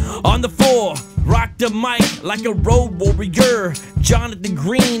 Clifford on the floor, rock the mic like a road warrior. Jonathan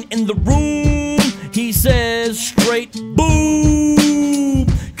Green in the room, he says straight boom.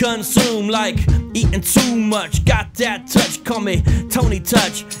 Consume like eating too much. Got that touch, call me Tony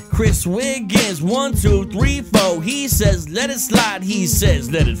Touch. Chris Wiggins, 1, 2, 3, 4. He says let it slide, he says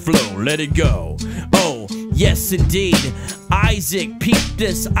let it flow, let it go. Oh, yes indeed. Isaac, peep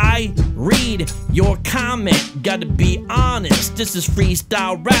this, I read your comment. Gotta be honest, this is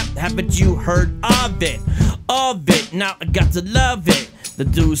freestyle rap. Haven't you heard of it? Now I got to love it. The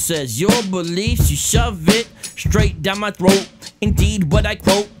dude says your beliefs, you shove it straight down my throat. Indeed, what I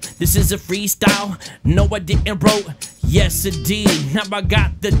quote, this is a freestyle. No, I didn't wrote. Yes, indeed. Now I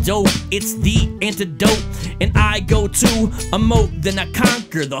got the dope. It's the antidote. And I go to a moat, then I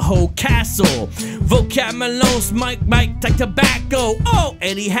conquer the whole castle. Vocab Malone's Mike like tobacco. Oh,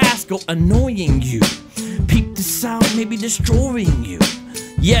 Eddie Haskell annoying you. Peep the sound, maybe destroying you.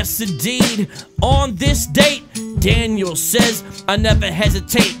 Yes, indeed. On this date, Daniel says, I never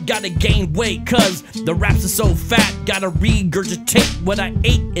hesitate. Gotta gain weight, cause the raps are so fat. Gotta regurgitate what I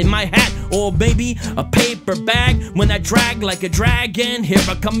ate in my hat. Or maybe a paper bag when I drag like a dragon. Here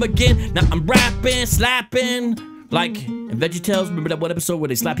I come again. Now I'm rapping, slapping. Like in VeggieTales, remember that one episode where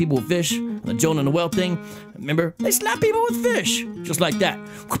they slap people with fish? The Jonah and the Whale thing? Remember? They slap people with fish. Just like that.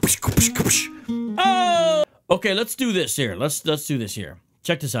 Oh! Okay, let's do this here. Let's do this here.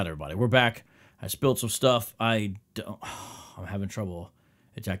 Check this out, everybody. We're back. I spilled some stuff. I'm having trouble.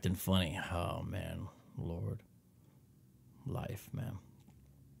 It's acting funny. Oh, man. Lord. Life, man.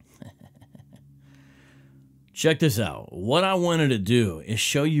 Check this out. What I wanted to do is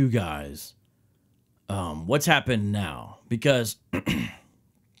show you guys what's happened now. Because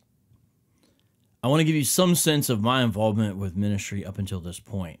I want to give you some sense of my involvement with ministry up until this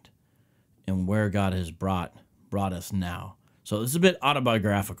point and where God has brought us now. So this is a bit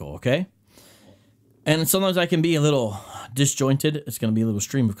autobiographical, okay? And sometimes I can be a little disjointed. It's going to be a little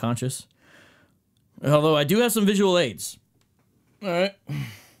stream of conscious. Although I do have some visual aids. All right.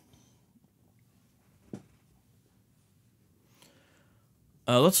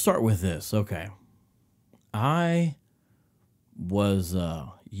 Let's start with this. Okay. I was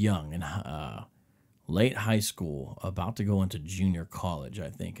young in late high school, about to go into junior college, I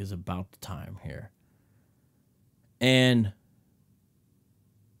think, is about the time here. And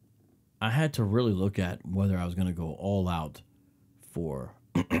I had to really look at whether I was going to go all out for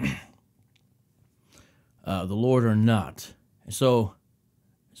the Lord or not. So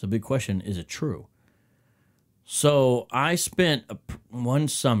it's a big question. Is it true? So I spent one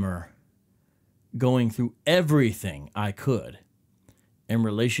summer going through everything I could in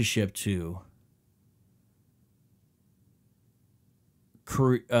relationship to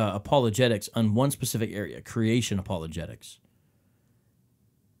apologetics on one specific area, creation apologetics.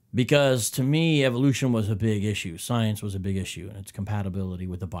 Because to me, evolution was a big issue. Science was a big issue, and its compatibility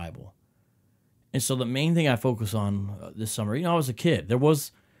with the Bible. And so the main thing I focused on this summer, I was a kid.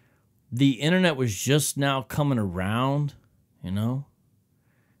 The internet was just now coming around,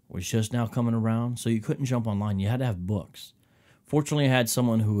 was just now coming around. So you couldn't jump online. You had to have books. Fortunately, I had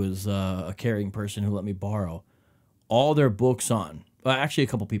someone who was a caring person who let me borrow all their books actually a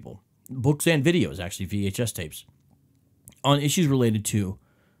couple people, books and videos, actually VHS tapes, on issues related to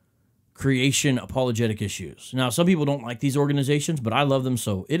creation apologetic issues. Now, some people don't like these organizations, but I love them,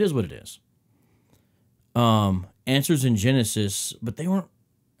 so it is what it is. Answers in Genesis, but they weren't.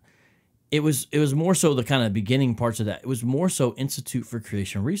 It was more so the kind of beginning parts of that. It was more so Institute for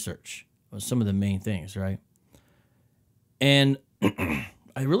Creation Research was some of the main things, right? And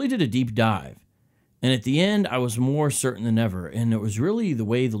I really did a deep dive. And at the end, I was more certain than ever. And it was really the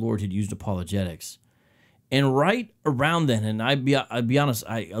way the Lord had used apologetics. And right around then, and I'd be honest,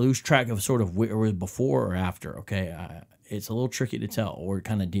 I lose track of sort of where it was before or after, okay? It's a little tricky to tell, or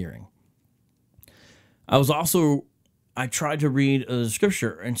kind of deering. I tried to read the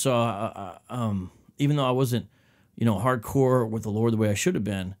scripture, and so even though I wasn't, hardcore with the Lord the way I should have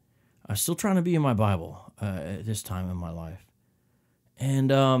been, I was still trying to be in my Bible at this time in my life.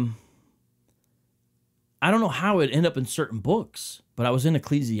 And I don't know how it ended up in certain books, but I was in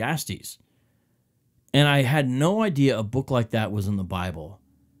Ecclesiastes. And I had no idea a book like that was in the Bible.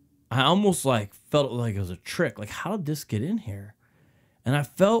 I almost felt like it was a trick. Like, how did this get in here? And I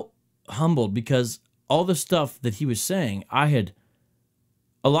felt humbled because all the stuff that he was saying, a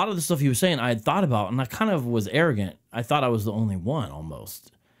lot of the stuff he was saying I had thought about, and I kind of was arrogant. I thought I was the only one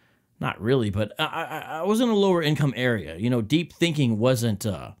almost. Not really, but I was in a lower income area. Deep thinking wasn't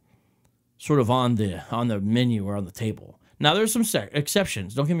sort of on the menu or on the table. Now, there's some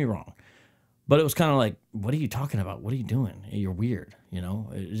exceptions, don't get me wrong. But it was kind of like, what are you talking about? What are you doing? You're weird,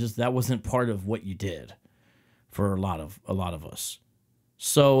 It just, that wasn't part of what you did for a lot of us.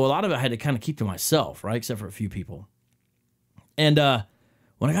 So a lot of it I had to kind of keep to myself, right? Except for a few people. And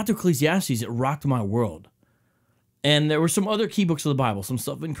when I got to Ecclesiastes, it rocked my world. And there were some other key books of the Bible, some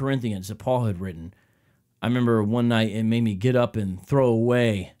stuff in Corinthians that Paul had written. I remember one night it made me get up and throw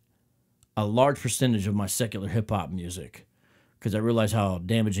away a large percentage of my secular hip-hop music because I realized how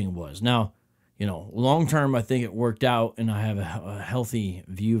damaging it was. Now, long term, I think it worked out, and I have a healthy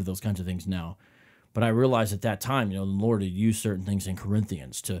view of those kinds of things now. But I realized at that time, the Lord had used certain things in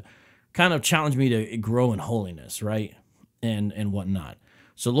Corinthians to kind of challenge me to grow in holiness, right? And whatnot.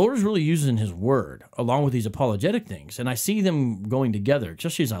 So the Lord is really using his word along with these apologetic things. And I see them going together,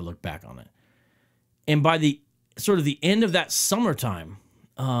 especially as I look back on it. And by the sort of the end of that summertime,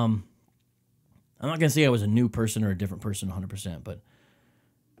 I'm not going to say I was a new person or a different person 100%, but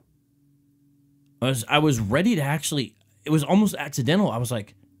I was ready to actually, it was almost accidental. I was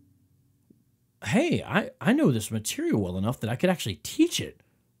like, hey, I know this material well enough that I could actually teach it.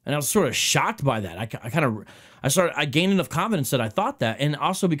 And I was sort of shocked by that. I gained enough confidence that I thought that. And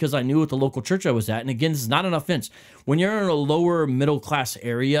also because I knew what the local church I was at. And again, this is not an offense. When you're in a lower middle class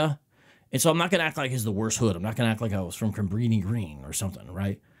area, and so I'm not going to act like it's the worst hood. I'm not going to act like I was from Cabrini Green or something,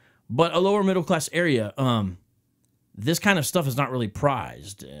 right? But a lower middle class area, this kind of stuff is not really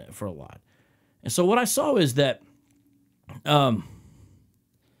prized for a lot. And so what I saw is that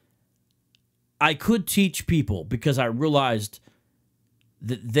I could teach people because I realized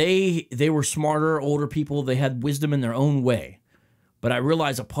that they were smarter, older people. They had wisdom in their own way. But I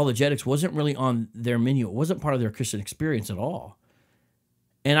realized apologetics wasn't really on their menu. It wasn't part of their Christian experience at all.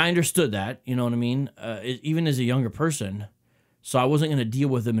 And I understood that, you know what I mean? Even as a younger person. So I wasn't going to deal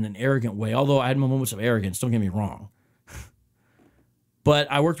with them in an arrogant way, although I had my moments of arrogance, don't get me wrong.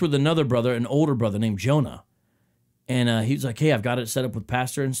 But I worked with another brother, an older brother named Jonah. And he was like, hey, I've got it set up with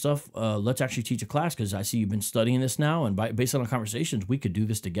pastor and stuff. Let's actually teach a class because I see you've been studying this now. And based on our conversations, we could do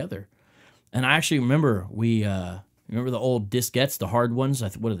this together. And I actually remember remember the old diskettes, the hard ones?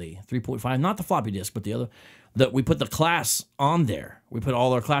 What are they? 3.5? Not the floppy disk, but the other. That we put the class on there. We put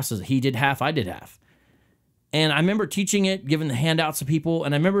all our classes. He did half, I did half. And I remember teaching it, giving the handouts to people,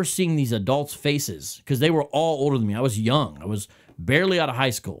 and I remember seeing these adults' faces because they were all older than me. I was young. I was barely out of high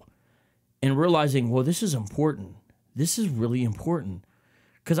school. And realizing, well, this is important. This is really important.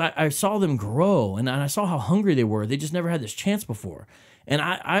 Because I saw them grow, and I saw how hungry they were. They just never had this chance before. And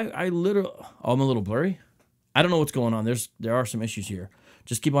I literally... Oh, I'm a little blurry? I don't know what's going on. There are some issues here.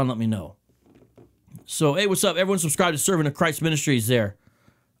 Just keep on letting me know. So, hey, what's up? Everyone subscribe to Servant of Christ Ministries there.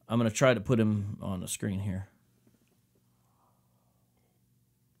 I'm going to try to put him on the screen here.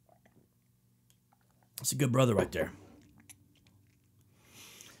 It's a good brother right there.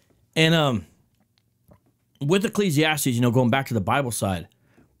 And with Ecclesiastes, you know, going back to the Bible side,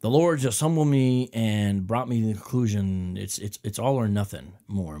 the Lord just humbled me and brought me to the conclusion it's all or nothing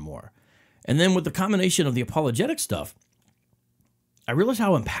more and more. And then with the combination of the apologetic stuff, I realized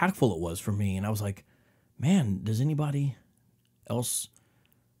how impactful it was for me. And I was like, man, does anyone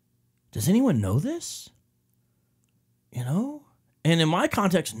know this? You know? And in my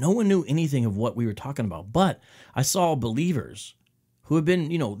context, no one knew anything of what we were talking about. But I saw believers who had been,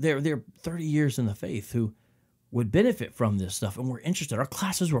 you know, they're 30 years in the faith who would benefit from this stuff and were interested. Our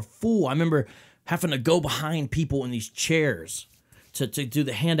classes were full. I remember having to go behind people in these chairs to do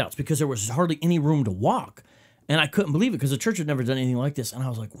the handouts because there was hardly any room to walk. And I couldn't believe it because the church had never done anything like this. And I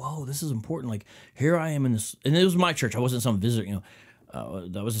was like, whoa, this is important. Like, here I am in this. And it was my church. I wasn't some visitor, you know.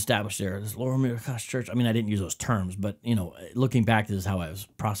 That was established there, this Lower Middle Class Church. I mean, I didn't use those terms, but, you know, looking back, this is how I was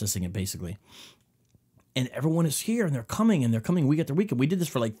processing it, basically. And everyone is here, and they're coming week after week. And we did this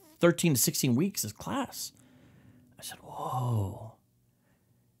for like 13 to 16 weeks as class. I said, whoa.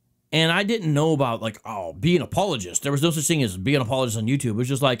 And I didn't know about, like, oh, be an apologist. There was no such thing as be an apologist on YouTube. It was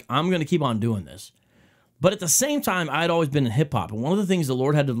just like, I'm going to keep on doing this. But at the same time, I had always been in hip-hop. And one of the things the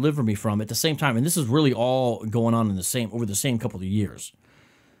Lord had to deliver me from at the same time, and this is really all going on over the same couple of years,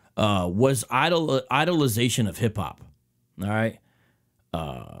 was idolization of hip-hop. All right?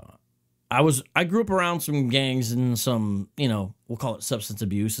 I grew up around some gangs and some, you know, we'll call it substance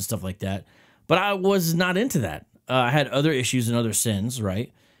abuse and stuff like that. But I was not into that. I had other issues and other sins,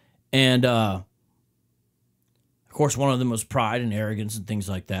 right? And, of course, one of them was pride and arrogance and things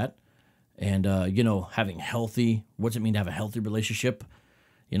like that. And, you know, what's it mean to have a healthy relationship?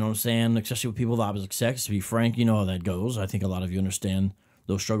 You know what I'm saying? Especially with people of the opposite sex. To be frank, you know how that goes. I think a lot of you understand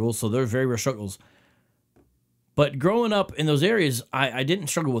those struggles. So they're very real struggles. But growing up in those areas, I didn't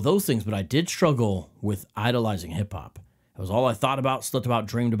struggle with those things, but I did struggle with idolizing hip-hop. It was all I thought about, slept about,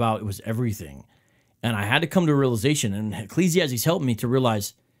 dreamed about. It was everything. And I had to come to a realization, and Ecclesiastes helped me to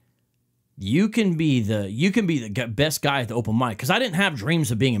realize you can be the best guy at the open mic. Because I didn't have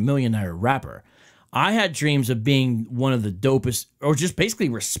dreams of being a millionaire rapper. I had dreams of being one of the dopest, or just basically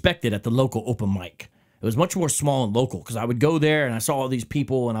respected at the local open mic. It was much more small and local because I would go there and I saw all these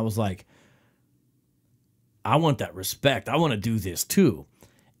people and I was like, I want that respect. I want to do this too.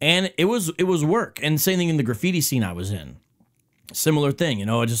 And it was work. And same thing in the graffiti scene I was in. Similar thing, you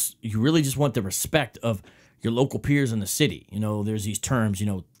know, you really just want the respect of your local peers in the city. You know, there's these terms, you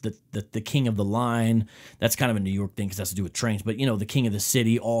know, the king of the line. That's kind of a New York thing because it has to do with trains. But, you know, the king of the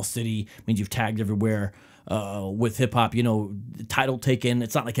city, all city, means you've tagged everywhere. With hip-hop, you know, the title taken.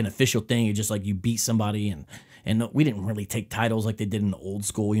 It's not like an official thing. It's just like you beat somebody. And we didn't really take titles like they did in the old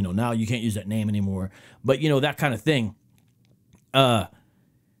school. You know, now you can't use that name anymore. But, you know, that kind of thing. And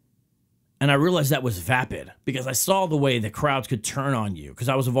I realized that was vapid because I saw the way the crowds could turn on you because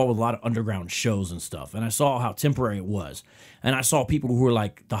I was involved with a lot of underground shows and stuff. And I saw how temporary it was. And I saw people who were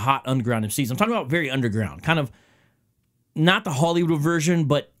like the hot underground MCs. I'm talking about very underground, kind of not the Hollywood version,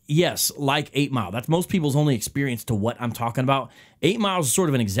 but yes, like 8 Mile. That's most people's only experience to what I'm talking about. 8 Mile is sort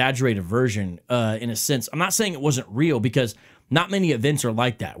of an exaggerated version in a sense. I'm not saying it wasn't real because not many events are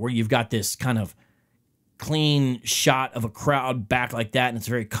like that where you've got this kind of clean shot of a crowd back like that, and it's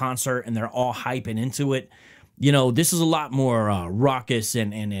a very concert, and they're all hyping into it. You know, this is a lot more raucous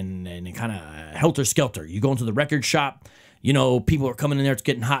and kind of helter-skelter. You go into the record shop, you know, people are coming in there, it's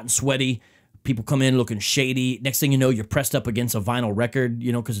getting hot and sweaty. People come in looking shady. Next thing you know, you're pressed up against a vinyl record,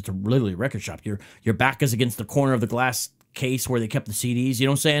 you know, because it's literally a record shop. Your back is against the corner of the glass case where they kept the CDs, you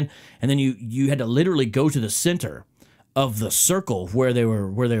know what I'm saying? And then you had to literally go to the center of the circle where they were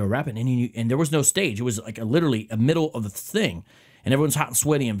rapping, and there was no stage. It was like literally a middle of the thing, and everyone's hot and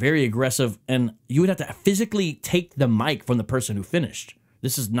sweaty and very aggressive, and you would have to physically take the mic from the person who finished.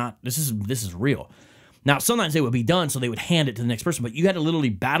 This is real. Now, sometimes they would be done, so they would hand it to the next person, but you had to literally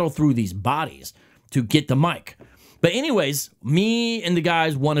battle through these bodies to get the mic. But anyways, me and the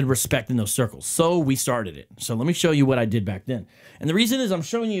guys wanted respect in those circles, so we started it. So let me show you what I did back then. And the reason is I'm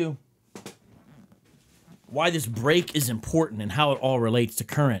showing you why this break is important and how it all relates to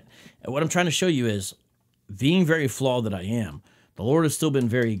current. And what I'm trying to show you is, being very flawed that I am, the Lord has still been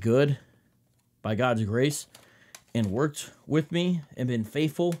very good by God's grace and worked with me and been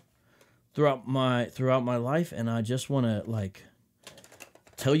faithful throughout my life, and I just want to like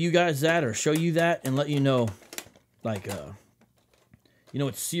tell you guys that, or show you that, and let you know, like, you know,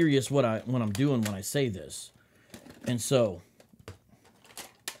 it's serious what I'm doing when I say this. And so,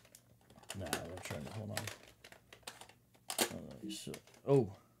 nah, I'm trying to hold on.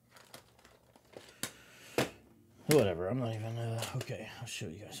 Whatever. I'm not even. Okay, I'll show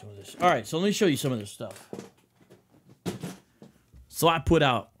you guys some of this. All right, so let me show you some of this stuff. So I put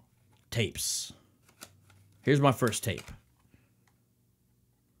out tapes. Here's my first tape.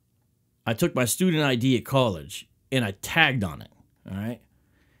 I took my student ID at college and I tagged on it. All right.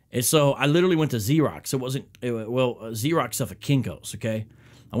 And so I literally went to Xerox. Xerox stuff at Kinko's. Okay.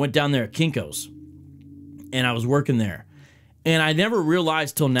 I went down there at Kinko's and I was working there. And I never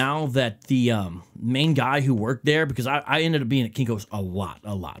realized till now that the main guy who worked there, because I ended up being at Kinko's a lot,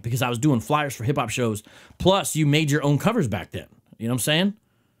 because I was doing flyers for hip-hop shows. Plus, you made your own covers back then. You know what I'm saying?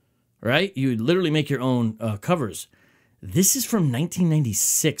 Right? You literally make your own covers. This is from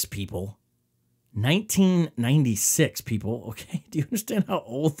 1996, people. 1996, people. Okay? Do you understand how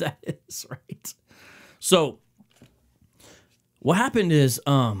old that is, right? So, what happened is,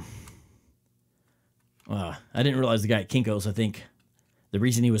 I didn't realize the guy at Kinko's, I think the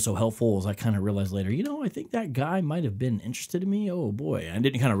reason he was so helpful was I kind of realized later, you know, I think that guy might have been interested in me. Oh, boy. I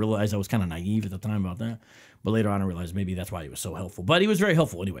didn't kind of realize I was kind of naive at the time about that. But later on, I realized maybe that's why he was so helpful. But he was very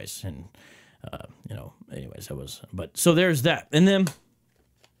helpful anyways. And, you know, anyways, I was. But so there's that. And then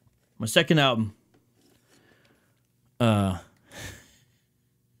my second album,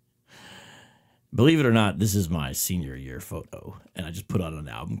 believe it or not, this is my senior year photo. And I just put on an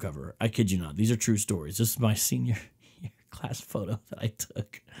album cover. I kid you not. These are true stories. This is my senior year class photo that I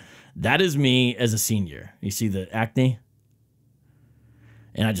took. That is me as a senior. You see the acne?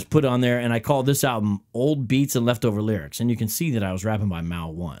 And I just put it on there, and I called this album Old Beats and Leftover Lyrics. And you can see that I was rapping by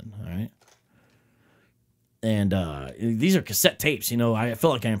Mal 1, all right? And these are cassette tapes, you know. I feel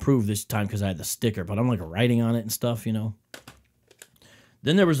like I improved this time because I had the sticker, but I'm like writing on it and stuff, you know.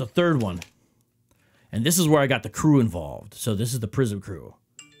 Then there was a third one. And this is where I got the crew involved. So this is the Prism crew.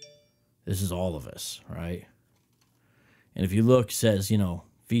 This is all of us, right? And if you look, it says, you know,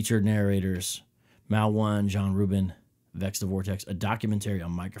 featured narrators, Mal 1, John Rubin, Vex the Vortex, a documentary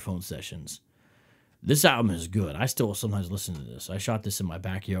on microphone sessions. This album is good. I still sometimes listen to this. I shot this in my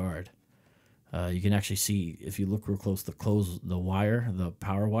backyard. You can actually see, if you look real close, the wire, the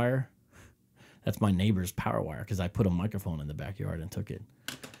power wire. That's my neighbor's power wire because I put a microphone in the backyard and took it.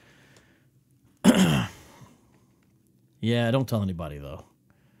 Yeah, don't tell anybody, though.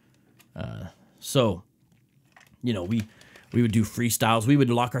 So, you know, we would do freestyles. We would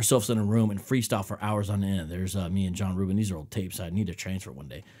lock ourselves in a room and freestyle for hours on end. There's me and John Rubin. These are old tapes. I need to transfer one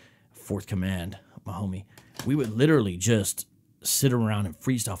day. Fourth Command, my homie. We would literally just sit around and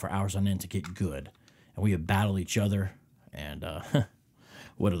freestyle for hours on end to get good. And we would battle each other. And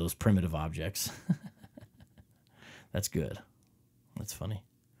what are those primitive objects? That's good. That's funny.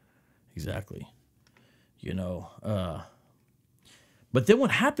 Exactly. You know. But then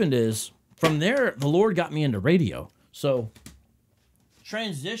what happened is, from there, the Lord got me into radio. So,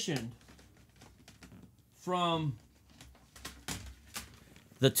 transitioned from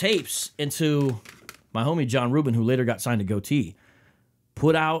the tapes into my homie John Rubin, who later got signed to Goatee,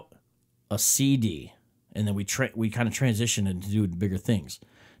 put out a CD, and then we kind of transitioned into do bigger things.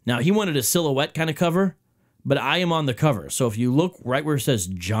 Now, he wanted a silhouette kind of cover, but I am on the cover. So if you look right where it says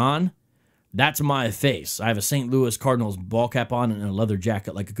John, that's my face. I have a St. Louis Cardinals ball cap on and a leather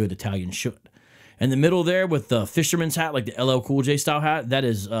jacket like a good Italian should. In the middle there with the fisherman's hat, like the LL Cool J style hat, that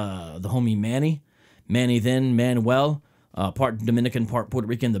is the homie Manny. Manny then, Manuel, part Dominican, part Puerto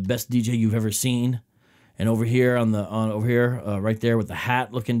Rican, the best DJ you've ever seen. And over here right there with the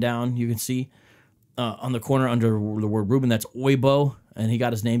hat looking down, you can see on the corner under the word Ruben, that's Oibo. and he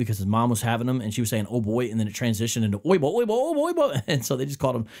got his name because his mom was having him, and she was saying, oh boy, and then it transitioned into oi boy, oh boy, boy. And so they just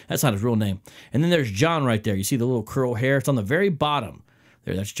called him, that's not his real name. And then there's John right there. You see the little curl hair? It's on the very bottom.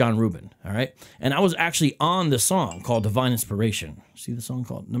 There, that's John Rubin, all right? And I was actually on the song called Divine Inspiration. See the song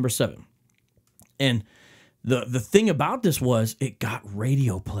called Number 7. And the thing about this was it got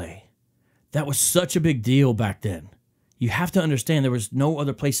radio play. That was such a big deal back then. You have to understand there was no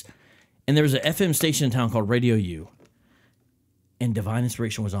other place. And there was an FM station in town called Radio U. And Divine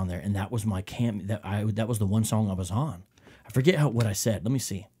Inspiration was on there. And that was my that was the one song I was on. I forget what I said. Let me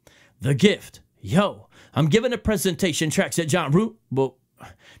see. The Gift. Yo, I'm giving a presentation. Tracks that John Root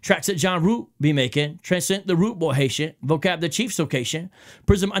be making. Transcend the root boy Haitian. Vocab the chief's location.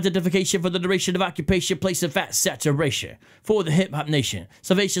 Prism identification for the duration of occupation. Place of fat saturation. For the hip hop nation.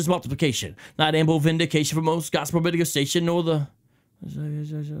 Salvation's multiplication. Not amble vindication for most gospel radio station. Nor the... I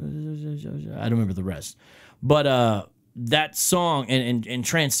don't remember the rest. But that song and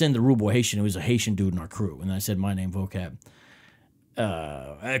Transcend the root boy Haitian. It was a Haitian dude in our crew. And I said my name, Vocab.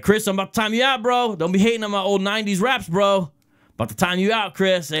 Hey, Chris, I'm about to time you out, bro. Don't be hating on my old 90s raps, bro. About to time you out,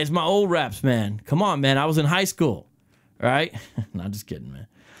 Chris. Hey, it's my old raps, man. Come on, man. I was in high school. All right? Not just kidding, man.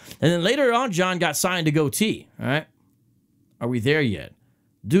 And then later on, John got signed to Goatee. All right? Are we there yet?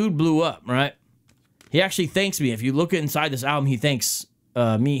 Dude blew up, right? He actually thanks me. If you look inside this album, he thanks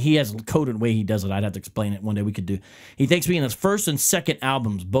me. He has a coded way he does it. I'd have to explain it one day. We could do. He thanks me in his first and second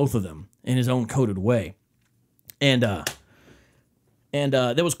albums, both of them, in his own coded way. And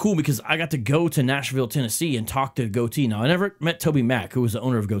that was cool because I got to go to Nashville, Tennessee and talk to Goatee. Now, I never met Toby Mac, who was the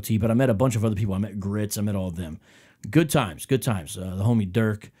owner of Goatee, but I met a bunch of other people. I met Grits. I met all of them. Good times, good times. The homie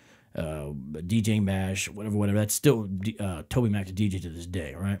Dirk, DJ Mash, whatever. That's still Toby Mac to DJ to this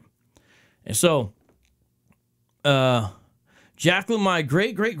day, right? And so, Jacqueline, my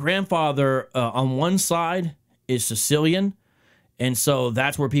great-great-grandfather, on one side is Sicilian, and so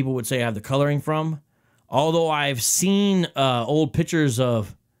that's where people would say I have the coloring from. Although I've seen old pictures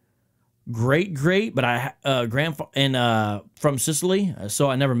of great, but from Sicily, so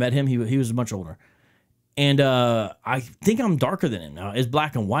I never met him. He was much older, and I think I'm darker than him. Now it's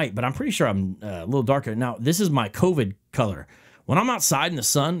black and white, but I'm pretty sure I'm a little darker. Now this is my COVID color. When I'm outside in the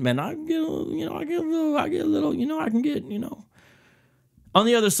sun, man, I get a little, I can get, On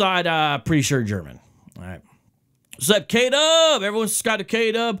the other side, pretty sure German. All right. What's up, K-Dub? Everyone's got a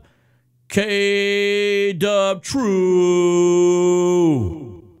K-Dub. K-Dub True.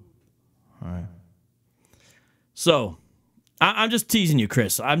 All right. So, I'm just teasing you,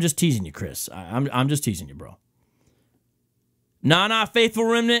 Chris. I'm just teasing you, bro. Nah, Faithful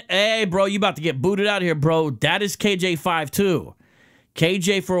Remnant. Hey, bro, you about to get booted out of here, bro. That is KJ5 too.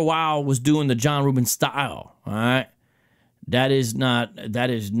 KJ for a while was doing the John Rubin style. All right. That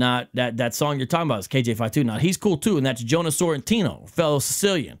song you're talking about is KJ5 too. Now, he's cool too, and that's Jonas Sorrentino, fellow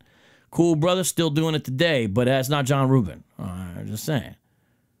Sicilian. Cool brother, still doing it today, but that's not John Rubin. All right, I'm just saying.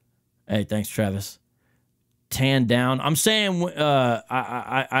 Hey, thanks, Travis. Tan down. I'm saying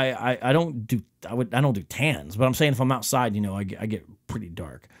I don't do tans, but I'm saying if I'm outside, I get pretty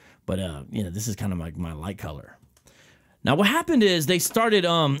dark. But this is kind of like my light color. Now, what happened is they started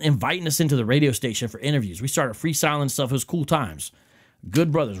inviting us into the radio station for interviews. We started freestyling and stuff. It was cool times.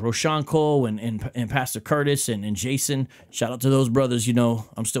 Good brothers, Roshan Cole and Pastor Curtis and Jason. Shout out to those brothers.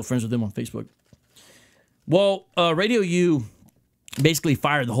 I'm still friends with them on Facebook. Well, Radio U basically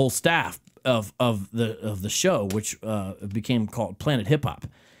fired the whole staff of the show, which became called Planet Hip Hop.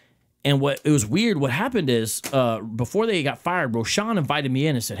 And it was weird. What happened is before they got fired, Roshan invited me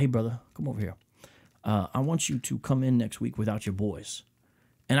in and said, "Hey, brother, come over here. I want you to come in next week without your boys."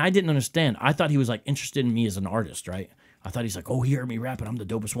 And I didn't understand. I thought he was like interested in me as an artist, right? I thought he's like, oh, he heard me rapping. I'm the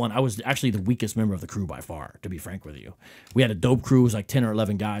dopest one. I was actually the weakest member of the crew by far, to be frank with you. We had a dope crew. It was like 10 or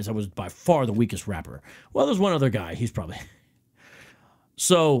 11 guys. I was by far the weakest rapper. Well, there's one other guy. He's probably...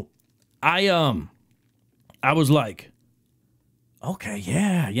 So I was like, okay,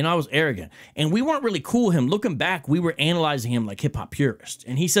 yeah. I was arrogant. And we weren't really cool with him. Looking back, we were analyzing him like hip-hop purists.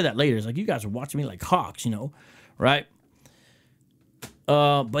 And he said that later. He's like, you guys are watching me like hawks, right?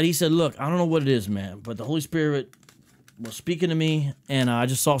 But he said, look, I don't know what it is, man, but the Holy Spirit was speaking to me, and I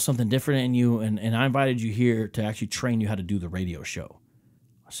just saw something different in you, and I invited you here to actually train you how to do the radio show.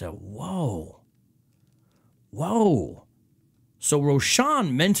 I said, whoa. So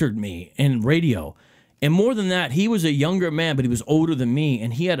Roshan mentored me in radio, and more than that, he was a younger man, but he was older than me,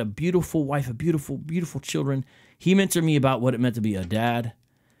 and he had a beautiful wife, a beautiful, beautiful children. He mentored me about what it meant to be a dad,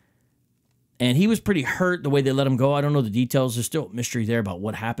 and he was pretty hurt the way they let him go. I don't know the details. There's still mystery there about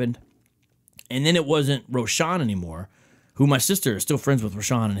what happened. And then it wasn't Roshan anymore. who my sister is still friends with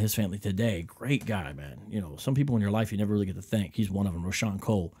Rashawn and his family today. Great guy, man. You know, some people in your life you never really get to thank. He's one of them, Rashawn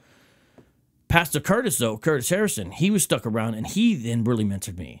Cole. Pastor Curtis, though, Curtis Harrison, he was stuck around, and he then really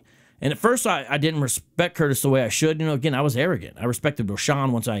mentored me. And at first, I didn't respect Curtis the way I should. You know, again, I was arrogant. I respected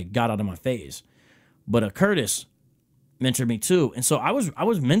Rashawn once I got out of my phase. But Curtis mentored me too. And so I was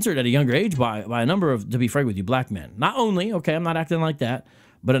mentored at a younger age by a number of, to be frank with you, black men. Not only, okay, I'm not acting like that,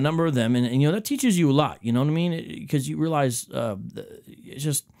 but a number of them. And you know, that teaches you a lot, you know what I mean? Because you realize it's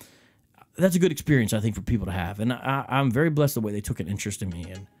just, that's a good experience, I think, for people to have. And I'm very blessed the way they took an interest in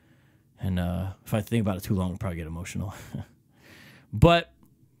me. And if I think about it too long, I'll probably get emotional. But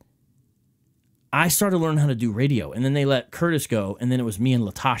I started learning how to do radio. And then they let Curtis go. And then it was me and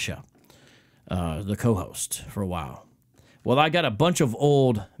Latasha, the co-host, for a while. Well, I got a bunch of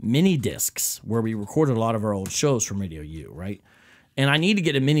old mini discs where we recorded a lot of our old shows from Radio U, right? And I need to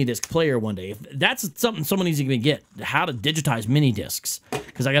get a mini disc player one day. If that's something someone needs to get, how to digitize mini discs,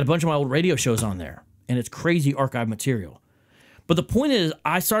 because I got a bunch of my old radio shows on there, and it's crazy archive material. But the point is,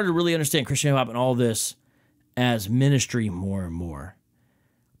 I started to really understand Christian hip hop and all this as ministry more and more.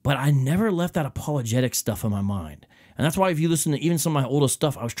 But I never left that apologetic stuff in my mind. And that's why if you listen to even some of my oldest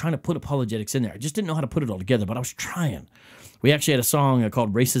stuff, I was trying to put apologetics in there. I just didn't know how to put it all together, but I was trying. We actually had a song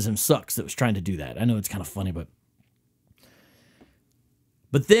called Racism Sucks that was trying to do that. I know it's kind of funny, but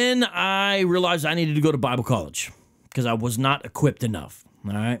then I realized I needed to go to Bible college because I was not equipped enough,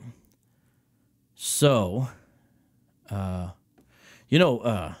 all right? So, you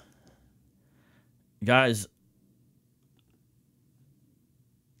know, guys,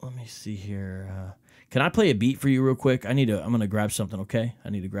 let me see here. Can I play a beat for you real quick? I'm gonna grab something, okay? I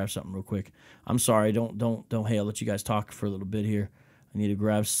need to grab something real quick. I'm sorry, don't. Hey, I'll let you guys talk for a little bit here. I need to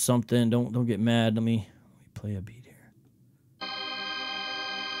grab something. Don't get mad. Let me play a beat here.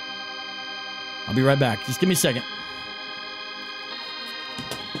 I'll be right back. Just give me a second.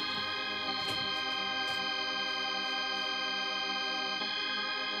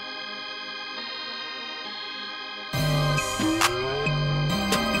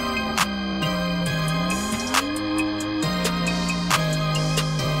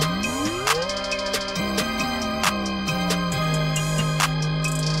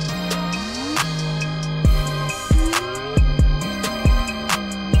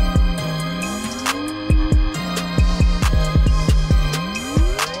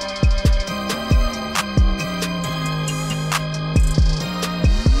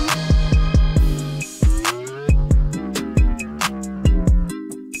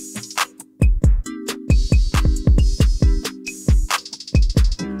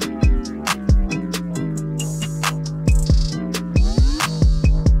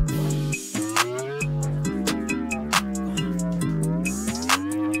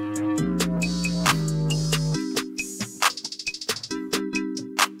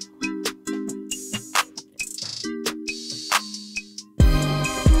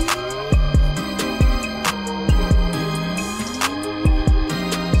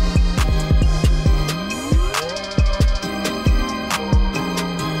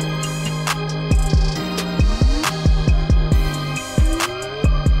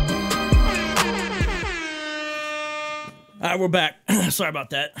 We're back. Sorry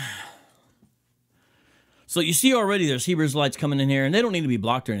about that. So you see already there's Hebrew Israelites coming in here, and they don't need to be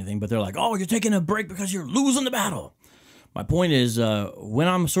blocked or anything, but they're like, oh, you're taking a break because you're losing the battle. My point is, when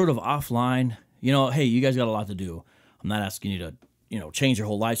I'm sort of offline, you know, hey, you guys got a lot to do. I'm not asking you to, you know, change your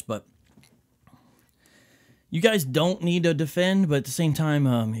whole lives, but you guys don't need to defend, but at the same time,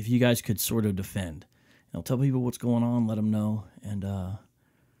 if you guys could sort of defend, you know, tell people what's going on, let them know, and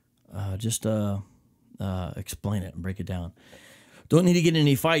just explain it and break it down. Don't need to get in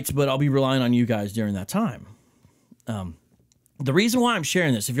any fights, but I'll be relying on you guys during that time. The reason why I'm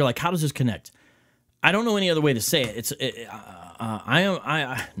sharing this, if you're like, how does this connect? I don't know any other way to say it.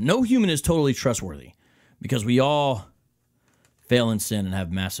 No human is totally trustworthy because we all fail in sin and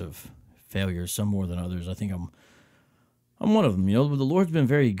have massive failures, some more than others. I think I'm one of them. You know, the Lord's been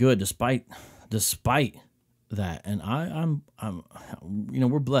very good despite that, and I'm you know,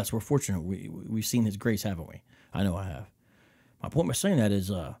 we're blessed, we're fortunate. We've seen His grace, haven't we? I know I have. My point by saying that is,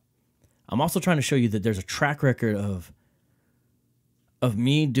 I'm also trying to show you that there's a track record of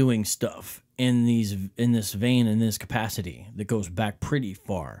me doing stuff in this vein, in this capacity that goes back pretty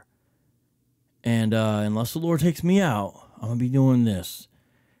far. And unless the Lord takes me out, I'm gonna be doing this.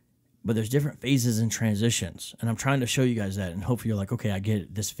 But there's different phases and transitions, and I'm trying to show you guys that, and hopefully you're like, okay, I get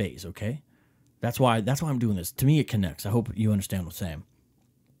it, this phase, okay? That's why I'm doing this. To me, it connects. I hope you understand what I'm saying.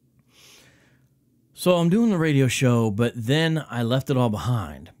 So I'm doing the radio show, but then I left it all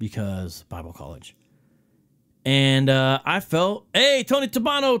behind because Bible college. And I felt, hey, Tony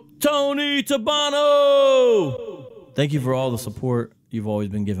Tabano! Thank you for all the support you've always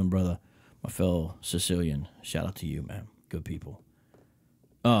been giving, brother. My fellow Sicilian. Shout out to you, man. Good people.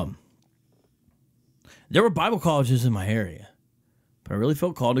 There were Bible colleges in my area, but I really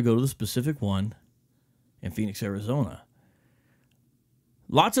felt called to go to the specific one in Phoenix, Arizona.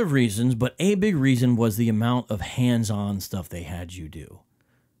 Lots of reasons, but a big reason was the amount of hands-on stuff they had you do.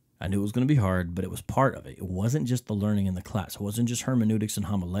 I knew it was going to be hard, but it was part of it. It wasn't just the learning in the class. It wasn't just hermeneutics and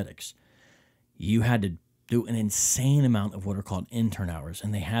homiletics. You had to do an insane amount of what are called intern hours,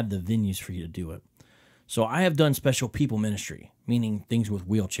 and they had the venues for you to do it. So I have done special people ministry, meaning things with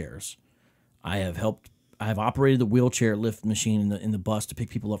wheelchairs. I have operated the wheelchair lift machine in the bus to pick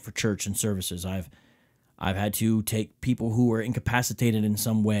people up for church and services. I've had to take people who were incapacitated in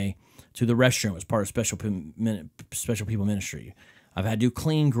some way to the restroom as part of special people ministry. I've had to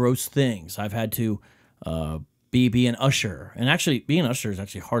clean gross things. I've had to be an usher. And actually, being an usher is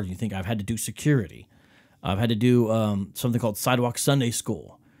actually harder than you think. I've had to do security. I've had to do something called Sidewalk Sunday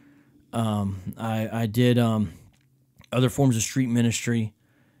School. I did other forms of street ministry.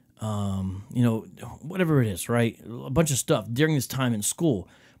 Whatever it is, right? A bunch of stuff during this time in school.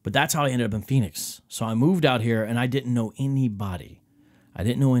 But that's how I ended up in Phoenix. So I moved out here, and I didn't know anybody. I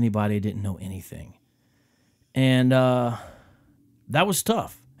didn't know anything. And that was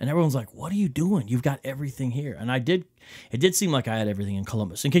tough. And everyone's like, what are you doing? You've got everything here. And it did seem like I had everything in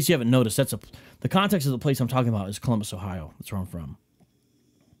Columbus. In case you haven't noticed, the context of the place I'm talking about is Columbus, Ohio. That's where I'm from.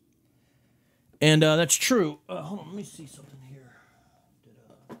 And that's true. Hold on, let me see something here.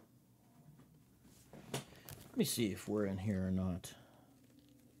 Let me see if we're in here or not.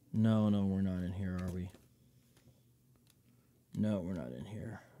 No, we're not in here, are we? No, we're not in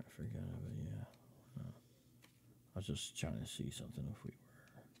here. I forgot about it, yeah. No. I was just trying to see something if we were.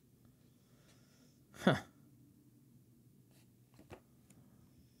 Huh.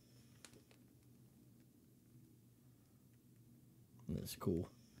 That's cool.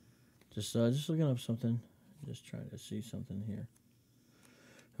 Just looking up something. Just trying to see something here.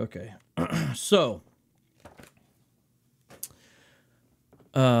 Okay. So,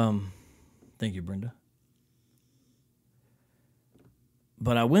 thank you, Brenda.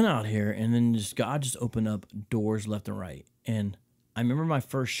 But I went out here, and then God just opened up doors left and right. And I remember my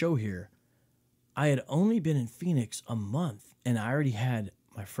first show here. I had only been in Phoenix a month, and I already had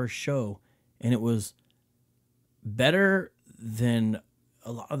my first show, and it was better than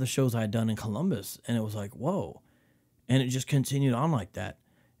a lot of the shows I had done in Columbus. And it was like, whoa. And it just continued on like that.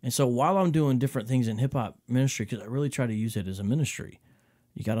 And so while I'm doing different things in hip-hop ministry, because I really try to use it as a ministry,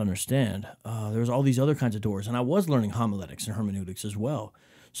 you got to understand, there's all these other kinds of doors. And I was learning homiletics and hermeneutics as well.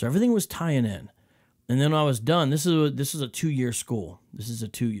 So everything was tying in. And then when I was done, this is a 2-year school. This is a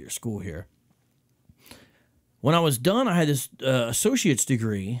 2-year school here. When I was done, I had this associate's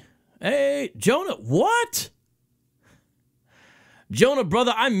degree. Hey, Jonah, what? Jonah,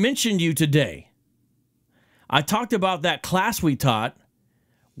 brother, I mentioned you today. I talked about that class we taught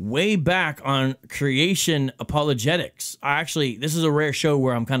way back on creation apologetics. This is a rare show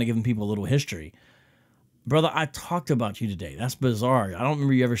where I'm kind of giving people a little history. Brother, I talked about you today. That's bizarre. I don't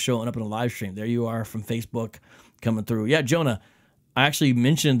remember you ever showing up in a live stream. There you are from Facebook coming through. Yeah, Jonah, I actually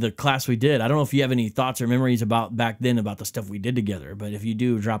mentioned the class we did. I don't know if you have any thoughts or memories about back then about the stuff we did together, but if you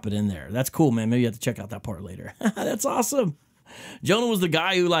do, drop it in there. That's cool, man. Maybe you have to check out that part later. That's awesome. Jonah was the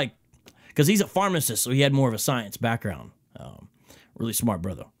guy who, because he's a pharmacist, so he had more of a science background. Really smart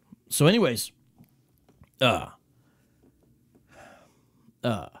brother. So anyways, moving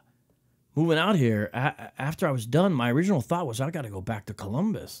out here, after I was done, my original thought was I got to go back to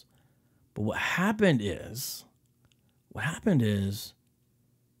Columbus. But what happened is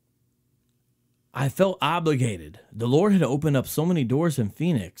I felt obligated. The Lord had opened up so many doors in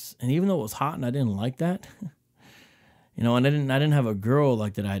Phoenix, and even though it was hot and I didn't like that, and I didn't have a girl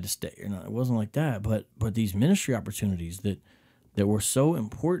like that I had to stay. It wasn't like that, but these ministry opportunities that were so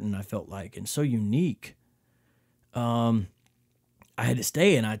important, I felt like, and so unique. I had to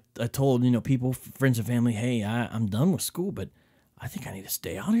stay, and I told people, friends and family, hey, I'm done with school, but I think I need to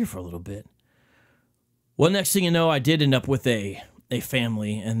stay out here for a little bit. Well, next thing you know, I did end up with a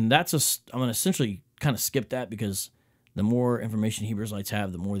family, and I'm going to essentially kind of skip that because the more information Hebrew Israelites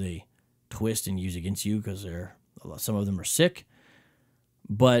have, the more they twist and use against you because some of them are sick.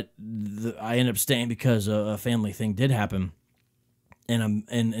 But I ended up staying because a family thing did happen,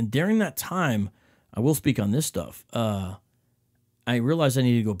 and during that time, I will speak on this stuff. I realized I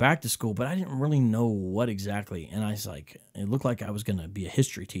needed to go back to school, but I didn't really know what exactly. And I was like, it looked like I was going to be a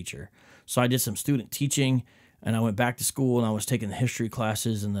history teacher. So I did some student teaching, and I went back to school, and I was taking the history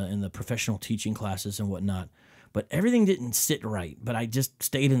classes and the professional teaching classes and whatnot. but everything didn't sit right. But I just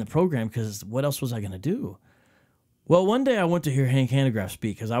stayed in the program because what else was I going to do? Well, one day I went to hear Hank Hanegraaff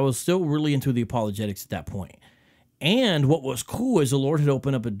speak because I was still really into the apologetics at that point. And what was cool is the Lord had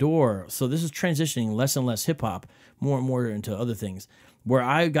opened up a door. So this is transitioning less and less hip hop, more and more into other things, where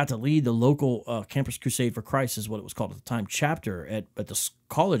I got to lead the local Campus Crusade for Christ, is what it was called at the time, chapter at the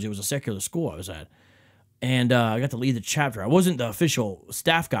college. It was a secular school I was at. And I got to lead the chapter. I wasn't the official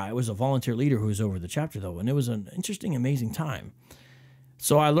staff guy. I was a volunteer leader who was over the chapter, though. And it was an interesting, amazing time.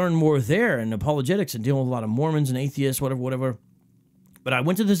 So I learned more there in apologetics and dealing with a lot of Mormons and atheists, whatever. But I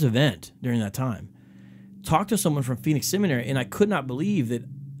went to this event during that time, talked to someone from Phoenix Seminary, and I could not believe that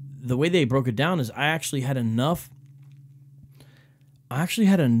the way they broke it down is I actually had enough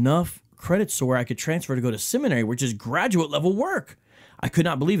credits to where I could transfer to go to seminary, which is graduate level work. I could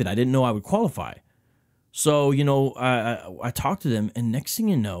not believe it. I didn't know I would qualify. So, I talked to them, and next thing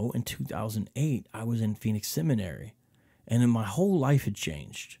you know, in 2008, I was in Phoenix Seminary. And then my whole life had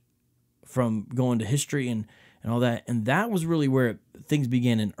changed from going to history and all that. And that was really where things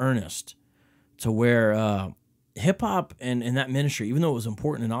began in earnest, to where hip-hop and that ministry, even though it was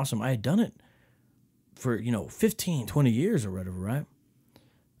important and awesome, I had done it for, 15, 20 years or whatever, right?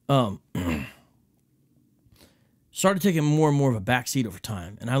 Started taking more and more of a backseat over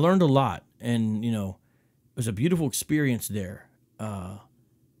time. And I learned a lot. And, it was a beautiful experience there.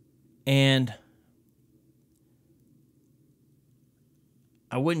 And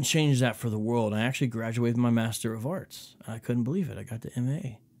I wouldn't change that for the world. I actually graduated with my Master of Arts. I couldn't believe it. I got the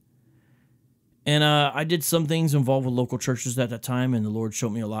MA. And I did some things involved with local churches at that time, and the Lord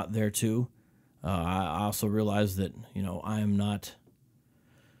showed me a lot there too. I also realized that, I'm not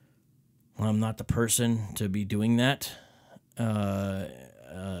the person to be doing that.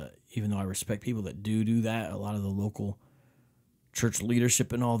 Even though I respect people that do that, a lot of the local church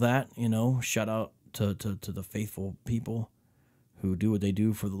leadership and all that, shout out to the faithful people who do what they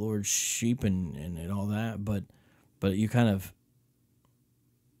do for the Lord's sheep and all that. But you kind of,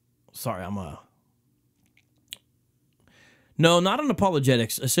 no, not on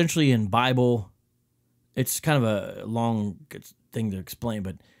apologetics, essentially in Bible. It's kind of a long thing to explain,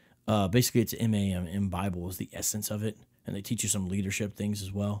 but basically it's MA in Bible is the essence of it. And they teach you some leadership things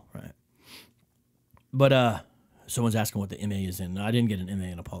as well, right? But someone's asking what the MA is in. I didn't get an MA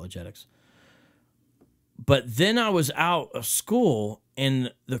in apologetics. But then I was out of school,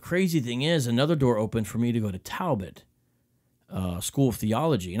 and the crazy thing is another door opened for me to go to Talbot School of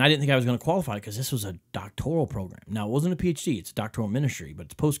Theology. And I didn't think I was going to qualify because this was a doctoral program. Now, it wasn't a PhD. It's a doctoral ministry, but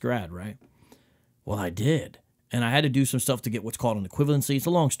it's post-grad, right? Well, I did. And I had to do some stuff to get what's called an equivalency. It's a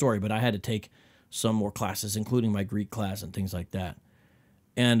long story, but I had to take some more classes, including my Greek class and things like that.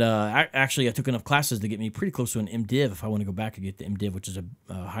 And I took enough classes to get me pretty close to an MDiv if I want to go back and get the MDiv, which is a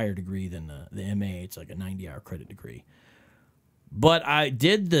higher degree than the MA. It's like a 90-hour credit degree. But I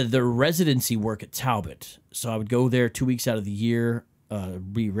did the residency work at Talbot. So I would go there 2 weeks out of the year,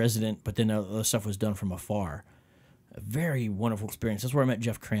 be resident, but then other stuff was done from afar. A very wonderful experience. That's where I met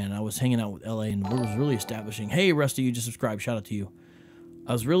Jeff Cran. I was hanging out with LA, and we was really establishing, hey, Rusty, you just subscribed. Shout out to you.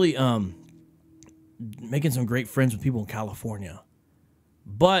 I was really making some great friends with people in California.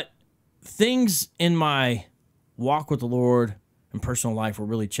 But things in my walk with the Lord and personal life were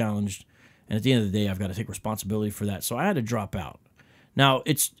really challenged. And at the end of the day, I've got to take responsibility for that. So I had to drop out. Now,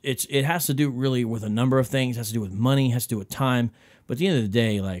 it has to do really with a number of things. It has to do with money, it has to do with time. But at the end of the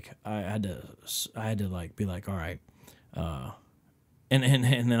day, like I had to like be like, all right. And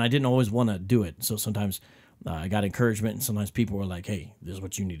then I didn't always want to do it. So sometimes I got encouragement, and sometimes people were like, hey, this is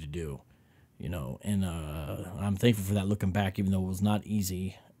what you need to do. And I'm thankful for that looking back, even though it was not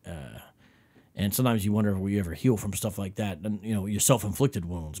easy. And sometimes you wonder if we ever heal from stuff like that, and your self-inflicted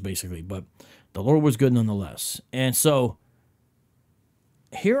wounds, basically. But the Lord was good nonetheless. And so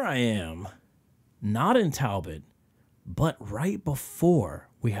here I am, not in Talbot, but right before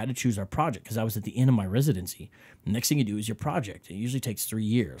we had to choose our project, because I was at the end of my residency. The next thing you do is your project. It usually takes 3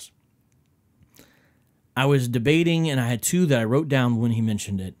 years. I was debating, and I had two that I wrote down when he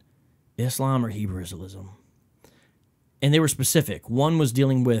mentioned it. Islam or Hebrew Israelism. And they were specific. One was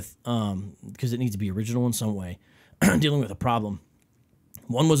dealing with, because it needs to be original in some way, dealing with a problem.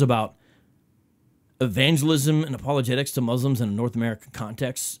 One was about evangelism and apologetics to Muslims in a North American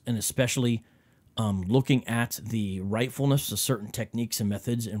context, and especially looking at the rightfulness of certain techniques and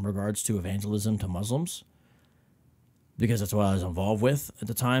methods in regards to evangelism to Muslims, because that's what I was involved with at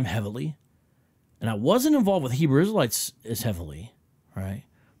the time, heavily. And I wasn't involved with Hebrew Israelites as heavily, right?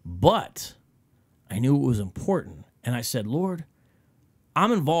 But I knew it was important. And I said, Lord,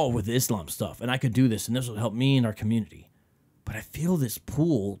 I'm involved with the Islam stuff, and I could do this, and this would help me and our community. but I feel this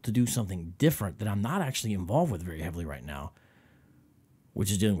pull to do something different that I'm not actually involved with very heavily right now,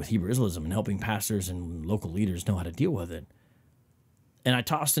 which is dealing with Hebrew Israelism and helping pastors and local leaders know how to deal with it. And I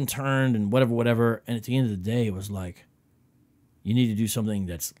tossed and turned and whatever. And at the end of the day, it was like, you need to do something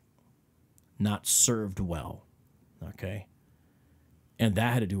that's not served well. Okay? And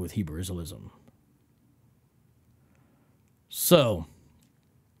that had to do with Hebrew Israelism. So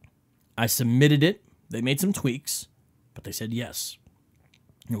I submitted it. They made some tweaks, but they said yes.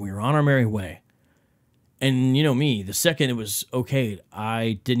 And we were on our merry way. And you know me, the second it was okay,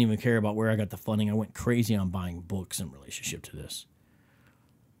 I didn't even care about where I got the funding. I went crazy on buying books in relationship to this.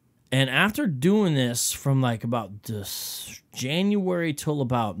 And after doing this from like about this January till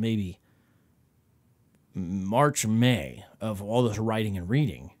about maybe March, May of all this writing and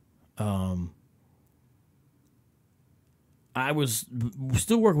reading, I was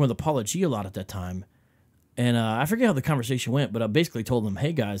still working with Apology a lot at that time. And I forget how the conversation went, but I basically told them,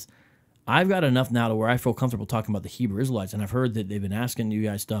 hey guys, I've got enough now to where I feel comfortable talking about the Hebrew Israelites, and I've heard that they've been asking you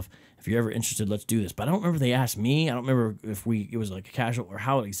guys stuff. If you're ever interested, let's do this. But I don't remember if they asked me. I don't remember if it was like a casual or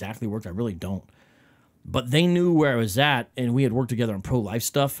how it exactly worked. I really don't. But they knew where I was at, and we had worked together on pro-life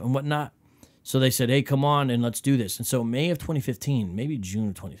stuff and whatnot. So they said, hey, come on and let's do this. And so May of 2015, maybe June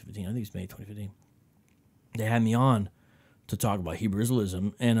of 2015, I think it's May 2015, they had me on to talk about Hebrew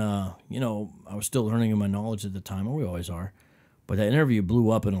Israelism. And, you know, I was still learning my knowledge at the time, or we always are. But that interview blew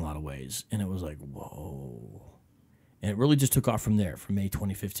up in a lot of ways, and it was like, whoa. And it really just took off from there, from May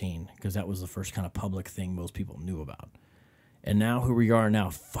 2015, because that was the first kind of public thing most people knew about. And now here we are now,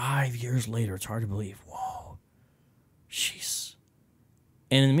 5 years later. It's hard to believe. Whoa. Jeez.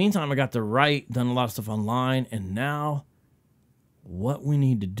 And in the meantime, I got to write, done a lot of stuff online, and now what we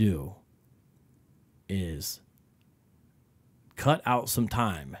need to do is cut out some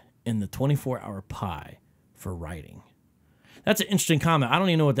time in the 24-hour pie for writing. That's an interesting comment. I don't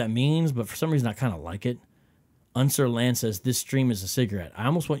even know what that means, but for some reason I kind of like it. Unsir Land says, this stream is a cigarette. I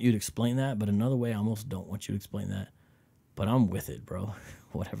almost want you to explain that, but another way I almost don't want you to explain that. But I'm with it, bro.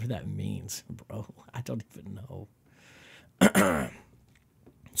 Whatever that means, bro. I don't even know.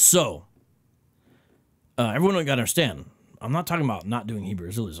 So, everyone got to understand, I'm not talking about not doing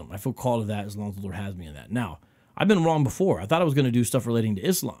Hebrew Israelism. I feel called to that as long as the Lord has me in that. Now, I've been wrong before. I thought I was going to do stuff relating to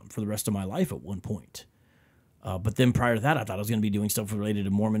Islam for the rest of my life at one point. But then prior to that, I thought I was going to be doing stuff related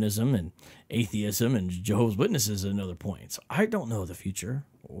to Mormonism and atheism and Jehovah's Witnesses at another point. So I don't know the future.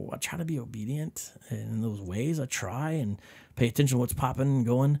 I try to be obedient in those ways. I try and pay attention to what's popping and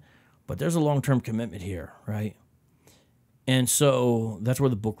going. But there's a long-term commitment here, right? And so that's where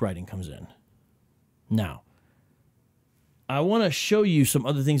the book writing comes in. Now, I want to show you some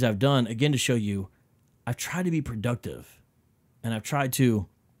other things I've done, again, to show you I've tried to be productive. And I've tried to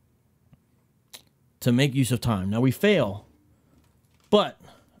make use of time. Now, we fail, but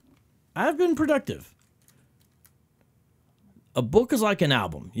I've been productive. A book is like an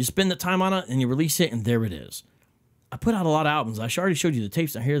album. You spend the time on it, and you release it, and there it is. I put out a lot of albums. I already showed you the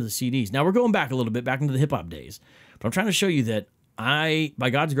tapes, and here are the CDs. Now, we're going back a little bit, back into the hip-hop days. But I'm trying to show you that by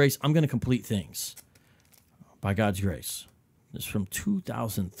God's grace, I'm going to complete things. By God's grace. This is from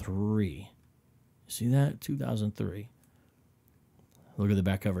 2003. See that? 2003. Look at the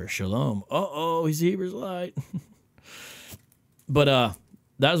back cover. Shalom. Uh-oh, he's a Hebrew Israelite. But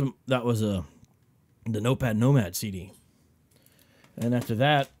that was the Notepad Nomad CD. And after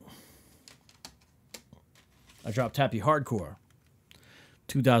that, I dropped Happy Hardcore.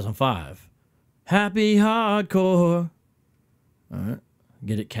 2005. Happy Hardcore. All right.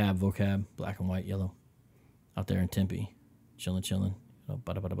 Get it, cab, vocab, black and white, yellow. Out there in Tempe. Chilling. You know,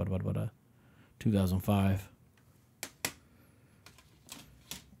 2005.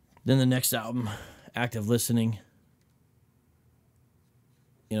 Then the next album, Active Listening.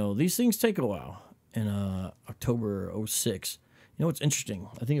 You know, these things take a while. In October 06. You know what's interesting?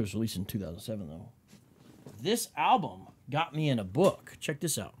 I think it was released in 2007, though. This album got me in a book. Check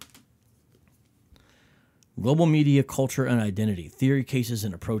this out. Global Media, Culture, and Identity. Theory, Cases,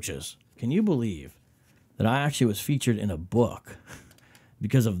 and Approaches. Can you believe that I actually was featured in a book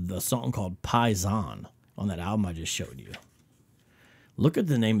because of the song called Paisan on that album I just showed you? Look at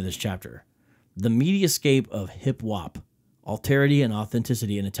the name of this chapter. The Mediascape of Hip-Wop. Alterity and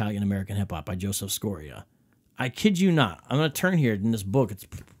Authenticity in Italian-American Hip-Hop by Joseph Scoria. I kid you not. I'm going to turn here in this book. It's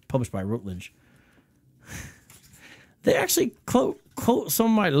published by Routledge. They actually quote some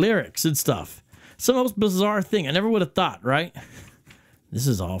of my lyrics and stuff. Some most bizarre thing. I never would have thought, right? This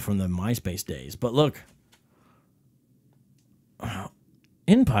is all from the MySpace days. But look.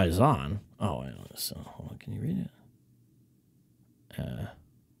 In Paisan. Oh, so hold on, can you read it?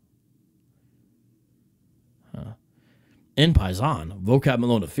 In Paisan, Vocab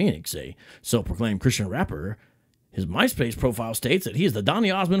Malone of Phoenix, a self-proclaimed Christian rapper, his MySpace profile states that he is the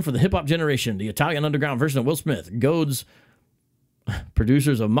Donny Osmond for the hip-hop generation, the Italian underground version of Will Smith, goads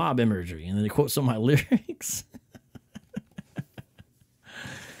producers of mob imagery. And then he quotes some of my lyrics.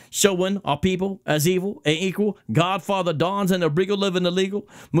 Showing our people as evil and equal. Godfather dawns and the regal living illegal.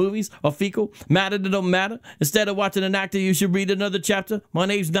 Movies are fecal. Matter that don't matter. Instead of watching an actor, you should read another chapter. My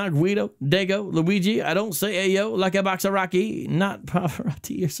name's not Guido, Dago, Luigi. I don't say Ayo like a boxer Rocky. Not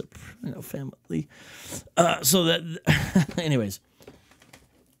Pavarotti or Soprano family. So that, anyways.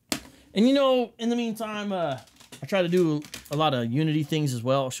 And you know, in the meantime, I try to do a lot of Unity things as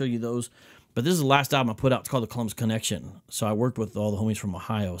well. I'll show you those. But this is the last album I put out. It's called The Columbus Connection. So I worked with all the homies from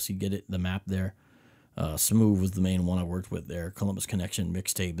Ohio. So you get it, the map there. Smooth was the main one I worked with there. Columbus Connection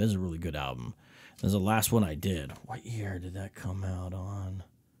mixtape. This is a really good album. This is the last one I did. What year did that come out on?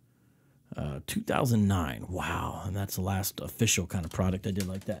 2009. Wow. And that's the last official kind of product I did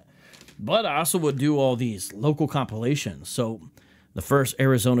like that. But I also would do all these local compilations. So the first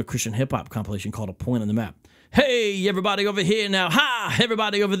Arizona Christian hip-hop compilation called A Point on the Map. Hey, everybody over here now. Hi,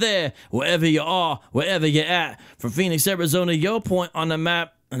 everybody over there. Wherever you are, wherever you're at. From Phoenix, Arizona, your point on the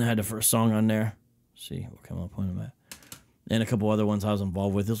map. And I had the first song on there. See, what came up on the map. And a couple other ones I was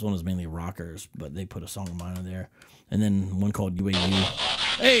involved with. This one was mainly rockers, but they put a song of mine on there. And then one called UAU.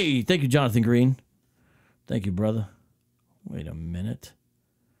 Hey, thank you, Jonathan Green. Thank you, brother. Wait a minute.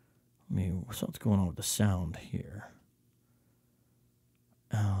 What's going on with the sound here?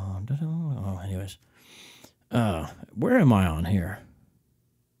 Oh, anyways. Where am I on here?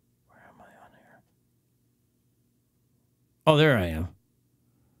 Oh, there I am.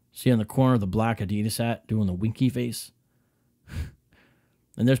 See on the corner of the black Adidas hat doing the winky face?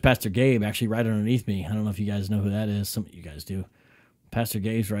 And there's Pastor Gabe actually right underneath me. I don't know if you guys know who that is. Some of you guys do. Pastor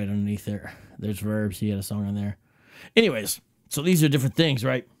Gabe's right underneath there. There's Verbs. He had a song on there. Anyways, so these are different things,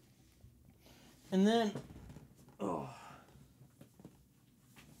 right? And then,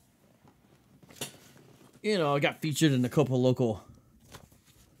 you know, I got featured in a couple local,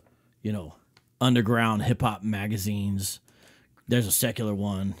 you know, underground hip-hop magazines. There's a secular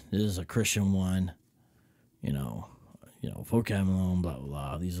one. There's a Christian one. You know, Vocab Malone, blah, blah,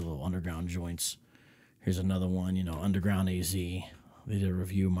 blah. These are little underground joints. Here's another one, you know, Underground AZ. They did a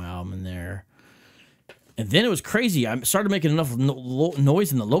review of my album in there. And then it was crazy. I started making enough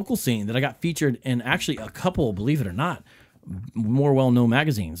noise in the local scene that I got featured in actually a couple, believe it or not, more well-known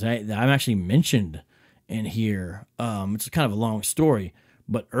magazines. I'm actually mentioned in here. It's kind of a long story,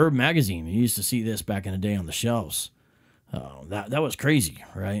 but Herb Magazine, you used to see this back in the day on the shelves. That was crazy,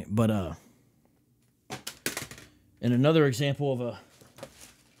 right? But and another example of a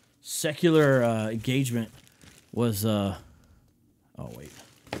secular engagement was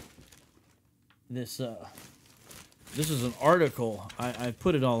this is an article. I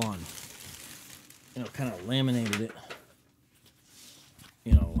put it all on, you know, kind of laminated it,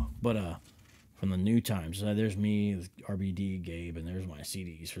 you know, but from the New Times. There's me, RBD, Gabe, and there's my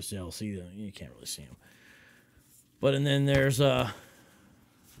CDs for sale. See them? You can't really see them. But and then there's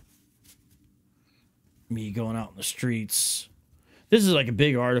me going out in the streets. This is like a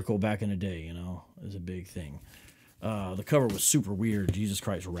big article back in the day, you know. It was a big thing. The cover was super weird. Jesus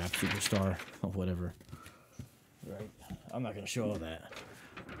Christ, rap superstar, or whatever. Right? I'm not going to show all that.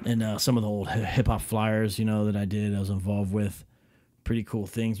 And some of the old hip-hop flyers, you know, that I did, I was involved with. Pretty cool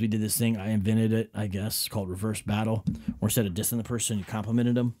things. We did this thing. I invented it, I guess, called Reverse Battle, where instead of dissing the person, you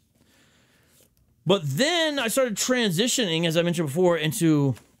complimented them. But then I started transitioning, as I mentioned before,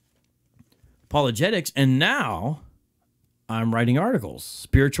 into apologetics, and now I'm writing articles.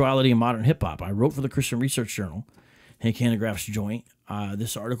 Spirituality and Modern Hip-Hop. I wrote for the Christian Research Journal, Hank Hanegraaff's joint.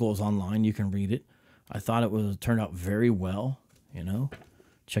 This article is online. You can read it. I thought it turned out very well, you know.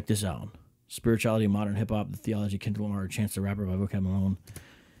 Check this out. Spirituality and Modern Hip-Hop, The Theology of Kendrick Lamar, Chance the Rapper by Vocab Malone.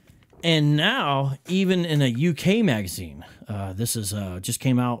 And now, even in a UK magazine, this is just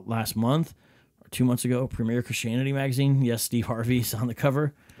came out last month, 2 months ago, Premier Christianity magazine. Yes, Steve Harvey's on the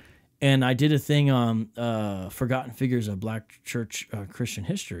cover. And I did a thing on forgotten figures of Black church Christian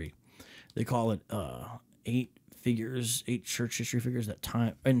history. They call it 8 church history figures that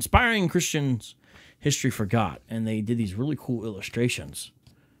time, inspiring Christians history forgot. And they did these really cool illustrations.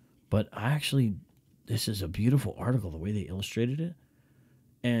 But this is a beautiful article, the way they illustrated it.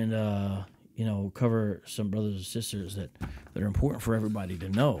 And, you know, cover some brothers and sisters that are important for everybody to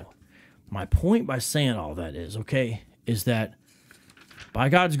know. My point by saying all that is that by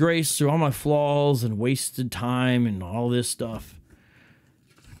God's grace, through all my flaws and wasted time and all this stuff,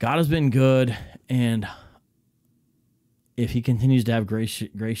 God has been good, and if He continues to have grace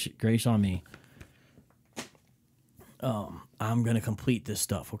on me, I'm going to complete this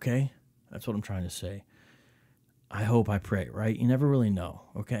stuff, okay? That's what I'm trying to say. I hope, I pray, right? You never really know,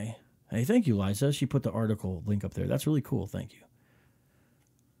 okay? Hey, thank you, Liza. She put the article link up there. That's really cool. Thank you.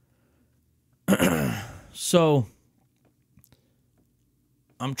 So,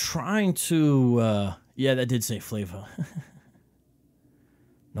 I'm trying to, yeah, that did say Flava.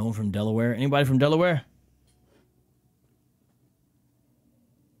 No one from Delaware? Anybody from Delaware?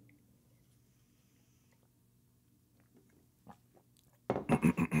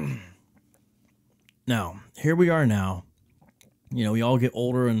 Now, here we are now. You know, we all get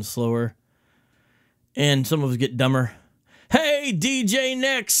older and slower. And some of us get dumber. Hey, DJ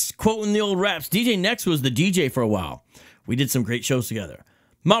Next! Quoting the old raps. DJ Next was the DJ for a while. We did some great shows together.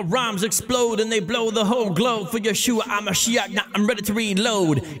 My rhymes explode and they blow the whole globe. For Yeshua, I'm a Shiach, now I'm ready to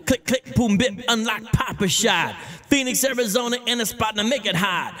reload. Click, click, boom, bip, unlock, pop a shot. Phoenix, Arizona, in a spot to make it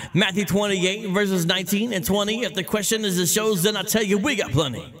hot. Matthew 28, verses 19 and 20. If the question is the shows, then I tell you we got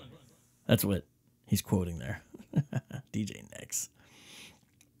plenty. That's what he's quoting there. DJ Next.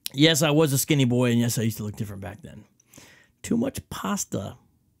 Yes, I was a skinny boy, and yes, I used to look different back then. Too much pasta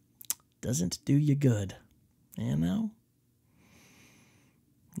doesn't do you good, you know?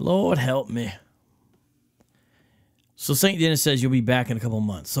 Lord help me. So St. Dennis says you'll be back in a couple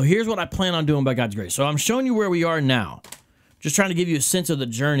months. So here's what I plan on doing by God's grace. So I'm showing you where we are now. Just trying to give you a sense of the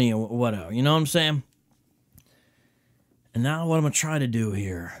journey and whatever. You know what I'm saying? And now what I'm going to try to do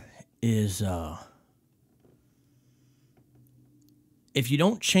here is... if you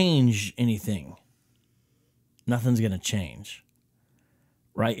don't change anything, nothing's going to change,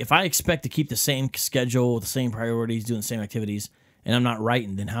 right? If I expect to keep the same schedule, the same priorities, doing the same activities, and I'm not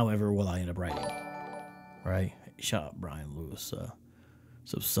writing, then however will I end up writing, right? Shut up, Brian Lewis.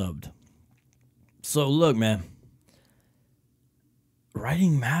 Subbed. So look, man,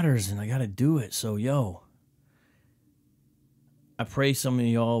 writing matters, and I got to do it. So, yo, I pray some of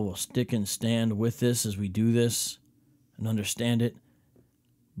y'all will stick and stand with this as we do this and understand it.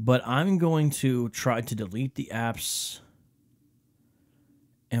 But I'm going to try to delete the apps.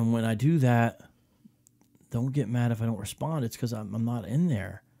 And when I do that, don't get mad if I don't respond. It's because I'm not in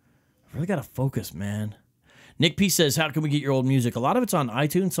there. I really got to focus, man. Nick P says, how can we get your old music? A lot of it's on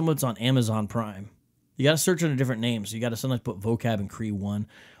iTunes. Some of it's on Amazon Prime. You got to search under different names. So you got to sometimes put vocab and Cree 1.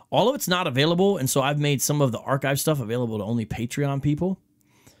 All of it's not available. And so I've made some of the archive stuff available to only Patreon people.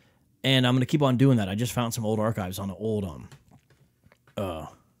 And I'm going to keep on doing that. I just found some old archives on an old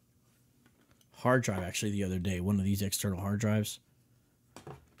hard drive actually the other day. One of these external hard drives.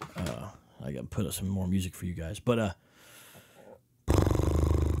 I got to put up some more music for you guys. But,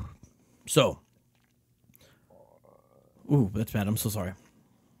 so. Ooh, that's bad. I'm so sorry.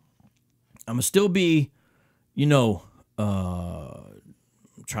 I'm going to still be, you know,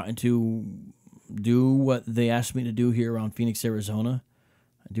 trying to do what they asked me to do here around Phoenix, Arizona.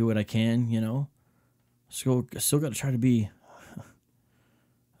 I do what I can, you know. Still got to try to be a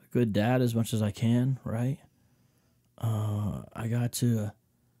good dad as much as I can, right? I got to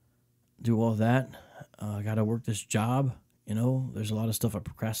do all that. I got to work this job, you know. There's a lot of stuff I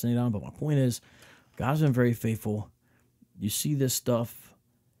procrastinate on, but my point is, God's been very faithful. You see this stuff,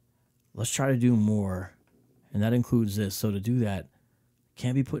 let's try to do more, and that includes this. So to do that, I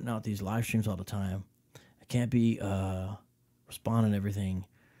can't be putting out these live streams all the time. I can't be responding to everything,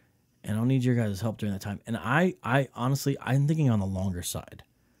 and I'll need your guys' help during that time. And I honestly, I'm thinking on the longer side.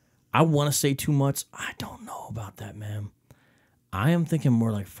 I want to say 2 months. I don't know about that, man. I am thinking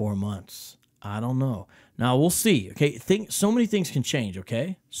more like 4 months. I don't know. Now, we'll see, okay? So many things can change,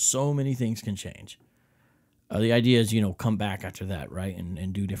 okay? So many things can change. The idea is, you know, come back after that, right?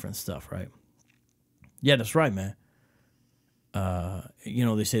 And do different stuff, right? Yeah, that's right, man. You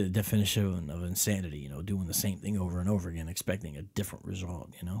know, they say the definition of insanity, you know, doing the same thing over and over again, expecting a different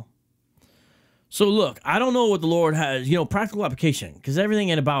result, you know? So, look, I don't know what the Lord has, you know, practical application, because everything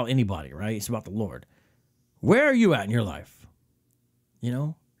ain't about anybody, right? It's about the Lord. Where are you at in your life? You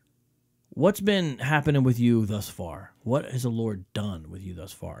know? What's been happening with you thus far? What has the Lord done with you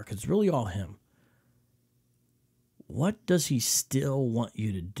thus far? Because it's really all Him. What does He still want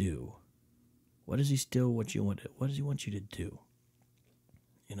you to do? What does He still want you to? What does He want you to do?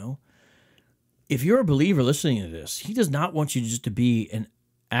 You know, if you're a believer listening to this, He does not want you just to be an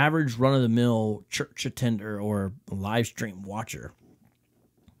average run-of-the-mill church attender or live stream watcher.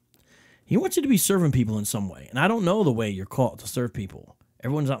 He wants you to be serving people in some way, and I don't know the way you're called to serve people.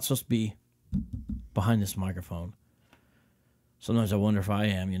 Everyone's not supposed to be behind this microphone. Sometimes I wonder if I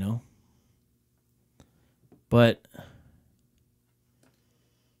am, you know. But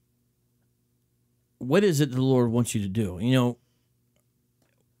what is it the Lord wants you to do? You know,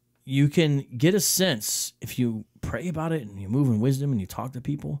 you can get a sense if you pray about it and you move in wisdom and you talk to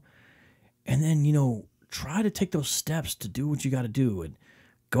people, and then, try to take those steps to do what you got to do and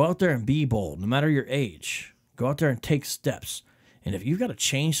go out there and be bold, no matter your age. Go out there and take steps. And if you've got to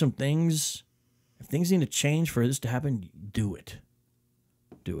change some things, if things need to change for this to happen, do it.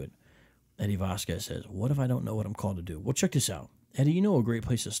 Do it. Eddie Vasquez says, what if I don't know what I'm called to do? Well, check this out. Eddie, a great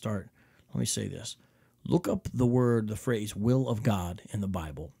place to start. Let me say this. Look up the phrase will of God in the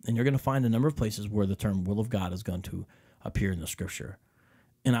Bible, and you're going to find a number of places where the term will of God is going to appear in the scripture.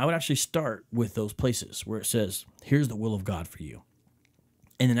 And I would actually start with those places where it says, here's the will of God for you.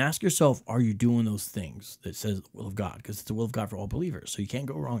 And then ask yourself, are you doing those things that says the will of God? Because it's the will of God for all believers, so you can't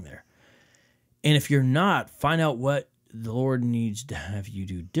go wrong there. And if you're not, find out what the Lord needs to have you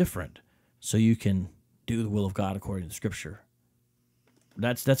do different so you can do the will of God according to the scripture.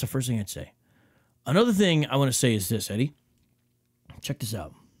 That's the first thing I'd say. Another thing I want to say is this, Eddie. Check this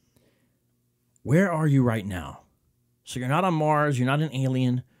out. Where are you right now? So you're not on Mars, you're not an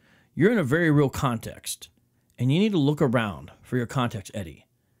alien. You're in a very real context. And you need to look around for your context, Eddie.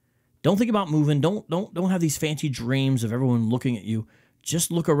 Don't think about moving. Don't have these fancy dreams of everyone looking at you.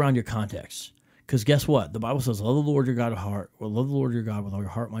 Just look around your context. Because guess what? The Bible says, love the Lord your God love the Lord your God with all your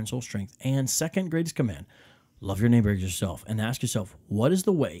heart, mind, soul, strength. And second greatest command, love your neighbor as yourself. And ask yourself, what is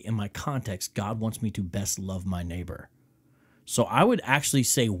the way in my context God wants me to best love my neighbor? So I would actually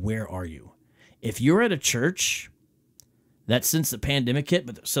say, where are you? If you're at a church that since the pandemic hit,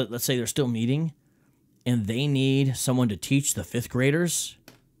 but so let's say they're still meeting, and they need someone to teach the fifth graders,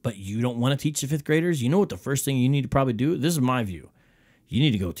 but you don't want to teach the fifth graders, you know what the first thing you need to probably do? This is my view. You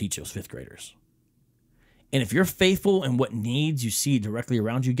need to go teach those fifth graders. And if you're faithful in what needs you see directly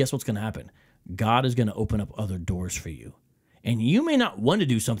around you, guess what's going to happen? God is going to open up other doors for you. And you may not want to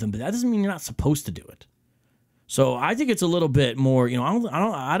do something, but that doesn't mean you're not supposed to do it. So I think it's a little bit more,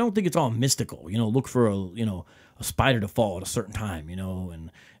 I don't think it's all mystical. Look for a spider to fall at a certain time,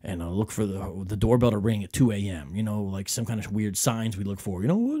 and look for the doorbell to ring at 2 a.m., like some kind of weird signs we look for.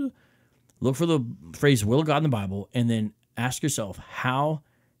 Look for the phrase will of God in the Bible, and then ask yourself, how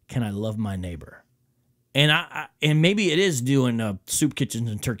can I love my neighbor? And and maybe it is doing soup kitchens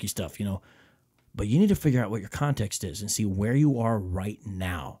and turkey stuff, but you need to figure out what your context is and see where you are right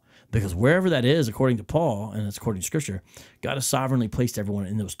now. Because wherever that is, according to Paul, and that's according to Scripture, God has sovereignly placed everyone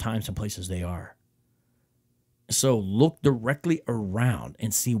in those times and places they are. So look directly around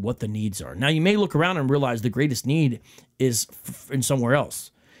and see what the needs are. Now, you may look around and realize the greatest need is in somewhere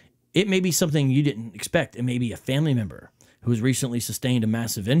else. It may be something you didn't expect. It may be a family member who's recently sustained a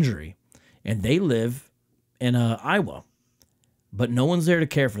massive injury, and they live in Iowa, but no one's there to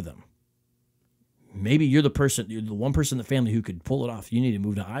care for them. Maybe you're the one person in the family who could pull it off. You need to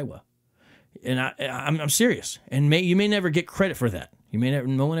move to Iowa. And I'm serious. And you may never get credit for that.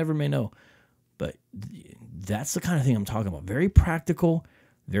 No one ever may know. But that's the kind of thing I'm talking about. Very practical,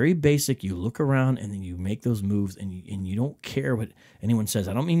 very basic. You look around and then you make those moves, and you don't care what anyone says.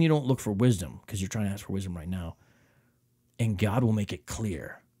 I don't mean you don't look for wisdom, because you're trying to ask for wisdom right now. And God will make it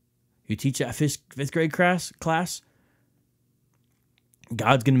clear. You teach that fifth grade class,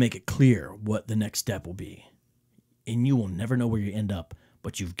 God's going to make it clear what the next step will be. And you will never know where you end up,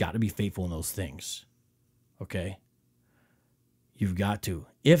 but you've got to be faithful in those things. Okay? You've got to.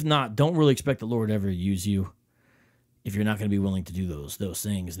 If not, don't really expect the Lord to ever use you if you're not going to be willing to do those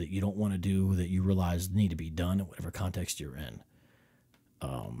things that you don't want to do, that you realize need to be done in whatever context you're in.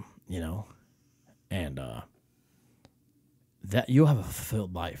 That you'll have a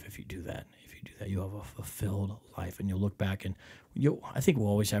fulfilled life if you do that. You'll have a fulfilled life, and you'll look back, and I think we'll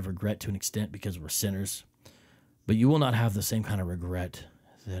always have regret to an extent because we're sinners, but you will not have the same kind of regret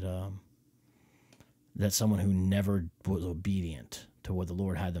that someone who never was obedient to what the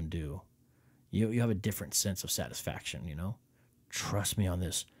Lord had them do. You have a different sense of satisfaction, Trust me on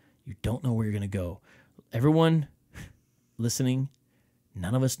this. You don't know where you're going to go. Everyone listening,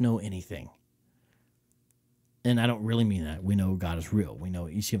 none of us know anything. And I don't really mean that. We know God is real. We know,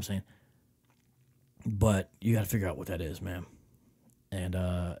 you see what I'm saying? But you got to figure out what that is, man. And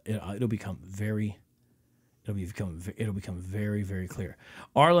it'll become very very clear.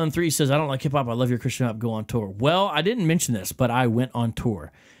 RLM3 says, I don't like hip hop. I love your Christian rap. Go on tour. Well, I didn't mention this, but I went on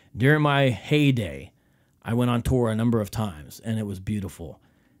tour during my heyday. I went on tour a number of times, and it was beautiful.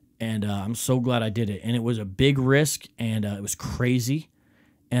 And I'm so glad I did it. And it was a big risk, and it was crazy.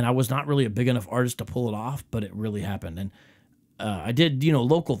 And I was not really a big enough artist to pull it off, but it really happened. And I did,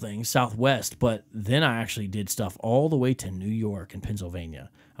 local things, Southwest, but then I actually did stuff all the way to New York and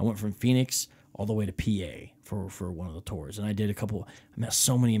Pennsylvania. I went from Phoenix all the way to PA for one of the tours. And I met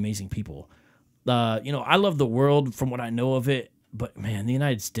so many amazing people. I love the world from what I know of it. But man, the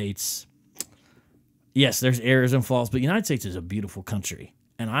United States, yes, there's errors and flaws, but the United States is a beautiful country.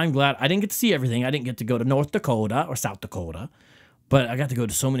 And I'm glad I didn't get to see everything. I didn't get to go to North Dakota or South Dakota, but I got to go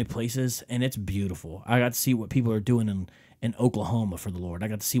to so many places, and it's beautiful. I got to see what people are doing in Oklahoma for the Lord. I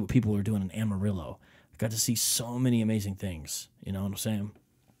got to see what people are doing in Amarillo. I got to see so many amazing things. You know what I'm saying?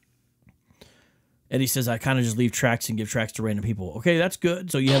 Eddie says, I kind of just leave tracks and give tracks to random people. Okay, that's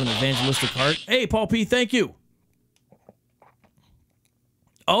good. So you have an evangelistic heart. Hey, Paul P., thank you.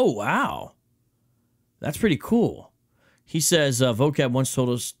 Oh, wow. That's pretty cool. He says, Vocab once told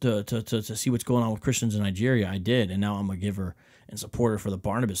us to see what's going on with Christians in Nigeria. I did, and now I'm a giver and supporter for the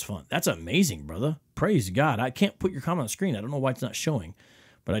Barnabas Fund. That's amazing, brother. Praise God. I can't put your comment on the screen. I don't know why it's not showing,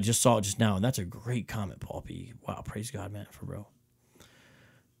 but I just saw it just now, and that's a great comment, Paul P. Wow, praise God, man, for real.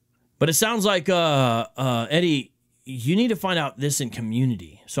 But it sounds like, Eddie, you need to find out this in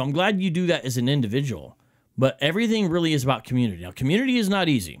community. So I'm glad you do that as an individual. But everything really is about community. Now, community is not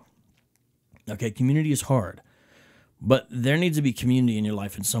easy. Okay, community is hard. But there needs to be community in your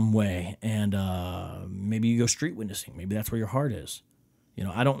life in some way. And maybe you go street witnessing. Maybe that's where your heart is. You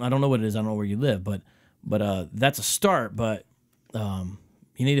know, I don't know what it is. I don't know where you live. But that's a start. But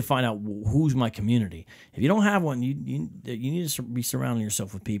you need to find out who's my community. If you don't have one, you need to be surrounding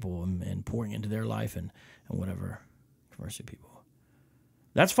yourself with people and pouring into their life and whatever. Mercy people.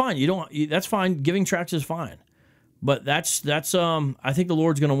 That's fine. That's fine. Giving tracts is fine. But that's I think the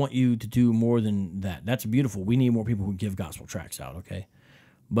Lord's going to want you to do more than that. That's beautiful. We need more people who give gospel tracts out, okay?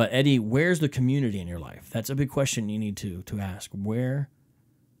 But Eddie, where's the community in your life? That's a big question you need to ask. Where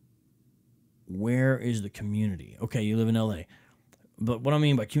is the community? Okay, you live in LA. But what I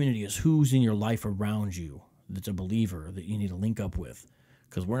mean by community is who's in your life around you that's a believer that you need to link up with.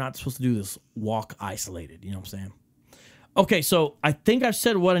 Because we're not supposed to do this walk isolated. You know what I'm saying? Okay, so I think I've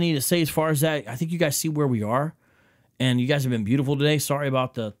said what I need to say as far as that. I think you guys see where we are. And you guys have been beautiful today. Sorry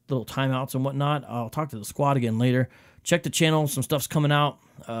about the little timeouts and whatnot. I'll talk to the squad again later. Check the channel. Some stuff's coming out.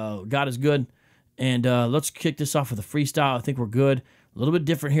 God is good. And let's kick this off with a freestyle. I think we're good. A little bit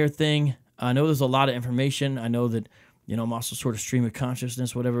different here thing. I know there's a lot of information. I know that, you know, I'm also sort of stream of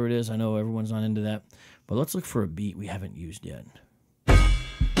consciousness, whatever it is. I know everyone's not into that. But let's look for a beat we haven't used yet.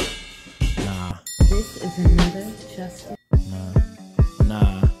 Nah. This is another Justice.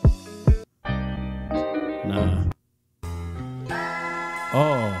 Nah.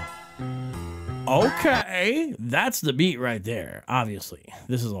 Oh. Okay. That's the beat right there. Obviously.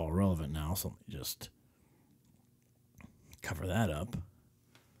 This is all relevant now, so let me just cover that up.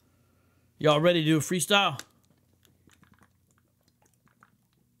 Y'all ready to do a freestyle?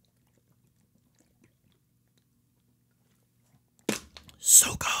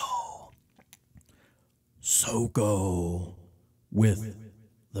 So go with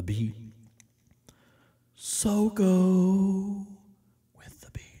the beat. So go with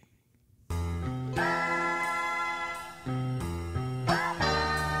the beat.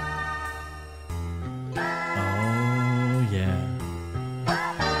 Oh yeah.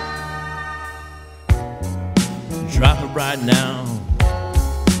 Drop it right now.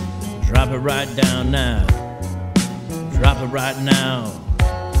 Drop it right down now. Drop it right now.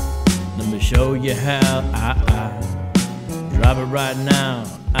 Let me show you how. Drop it right now.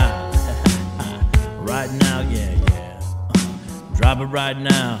 Right now, yeah. Drop it right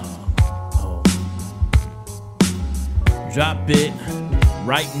now. Oh. Drop it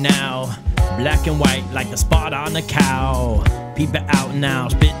right now. Black and white like the spot on a cow. Peep it out now,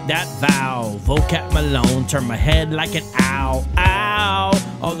 spit that vow. Vocab Malone, turn my head like an owl. Ow.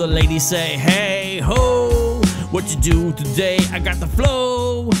 All the ladies say, hey ho. What you do today? I got the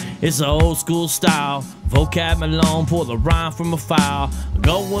flow. It's an old school style. Vocab Malone, pull the rhyme from a file.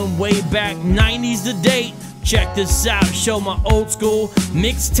 Going way back, 90s to date. Check this out, show my old school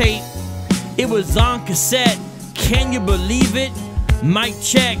mixtape. It was on cassette. Can you believe it? Mic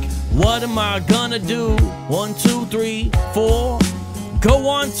check. What am I gonna do? 1, 2, 3, 4. Go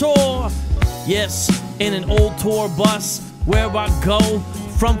on tour. Yes, in an old tour bus. Where I go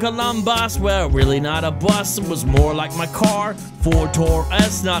from Columbus, well, really not a bus, it was more like my car. Ford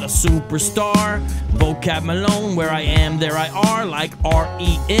Taurus, not a superstar. Vocab Malone, where I am, there I are. Like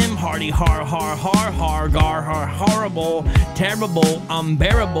R-E-M, hardy, har, gar, horrible, terrible,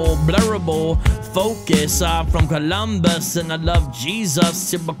 unbearable, blurrable. Focus, I'm from Columbus, and I love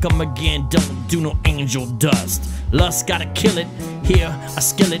Jesus. Here I come again, don't do no angel dust. Lust, gotta kill it, here, a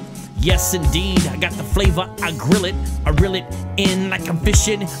skillet. Yes, indeed, I got the flavor, I grill it, I reel it in like I'm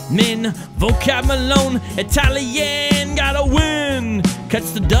fishing men. Vocab Malone, Italian, gotta win,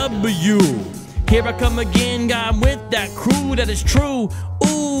 catch the W. Here I come again, God, with that crew that is true.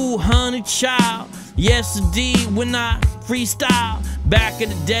 Ooh, honey child, yes indeed, when I freestyle. Back in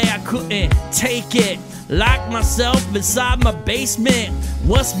the day, I couldn't take it. Locked myself inside my basement.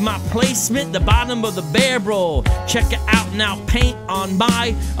 What's my placement? The bottom of the barrel. Check it out now, paint on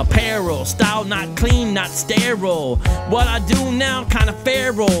my apparel. Style not clean, not sterile. What I do now, kinda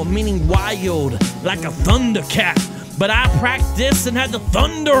feral, meaning wild, like a thundercat. But I practiced and had the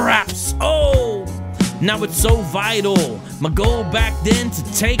thunder raps. Oh, now it's so vital. My goal back then to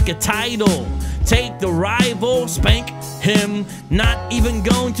take a title. Take the rival, spank him. Not even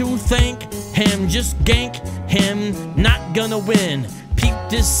going to thank him, just gank him. Not gonna win. Peep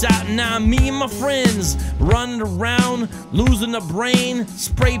this out now, me and my friends running around, losing a brain.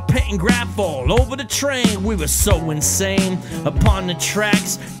 Spray paint and graph all over the train. We were so insane upon the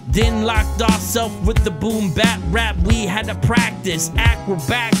tracks. Then locked ourselves with the boom bap rap. We had to practice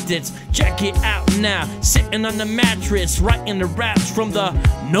acrobatics. Check it out now, sitting on the mattress, writing the raps from the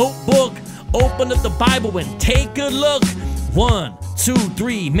notebook. Open up the Bible and take a look. 1, 2,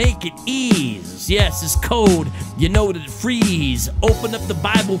 3, make it ease. Yes, it's cold, you know that it freeze. Open up the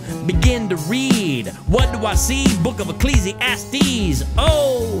Bible, begin to read. What do I see? Book of Ecclesiastes.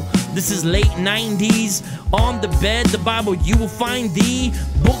 Oh, this is late 90s. On the bed, the Bible, you will find the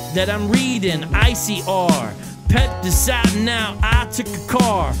book that I'm reading, ICR. Pet this out now, I took a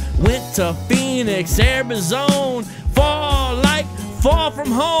car. Went to Phoenix, Arizona. Far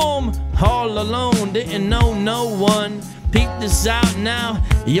from home, all alone, didn't know no one. Peep this out now,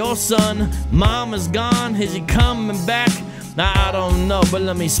 your son, mama's gone, is he coming back? I don't know, but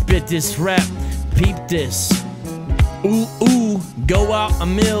let me spit this rap. Peep this. Ooh, ooh, go out a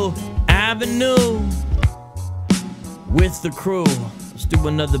Mill Avenue with the crew. Let's do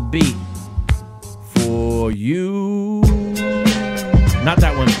another beat for you. Not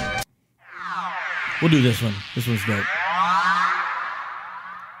that one. We'll do this one. This one's dope.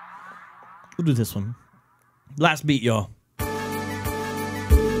 We'll do this one. Last beat, y'all.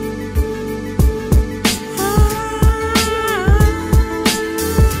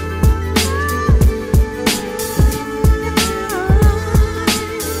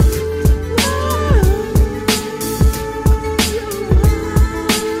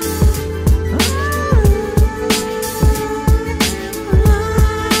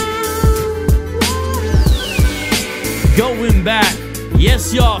 Going back,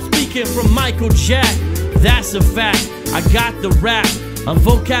 yes, y'all. Speaking from Michael Jack, that's a fact. I got the rap. I'm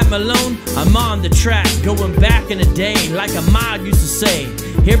Vocab Malone, I'm on the track. Going back in the day, like a mod used to say.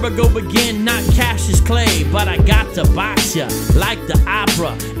 Here I go again, not Cassius Clay, but I got to box ya like the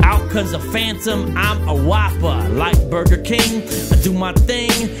opera. Out cause of Phantom, I'm a whopper. Like Burger King, I do my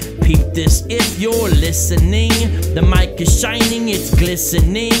thing. Peep this if you're listening. The mic is shining, it's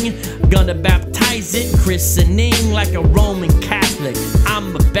glistening. Gonna baptize it, christening like a Roman Catholic.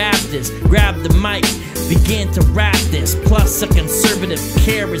 I'm a Baptist, grab the mic, begin to rap this. Plus a conservative,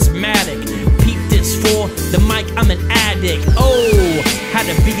 charismatic. Peep this for the mic, I'm an addict. Oh, how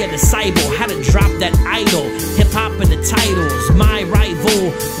to be a disciple, how to drop that idol. Hip-hop in the titles, my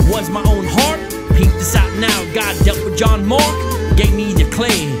rival was my own heart. Peep this out now, God dealt with John Mark, gave me the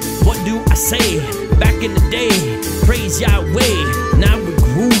clay. What do I say? Back in the day, praise Yahweh. Now we're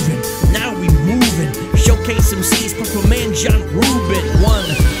grooving, now we moving. Showcase some C's, Purple Man, John Rubin. 1,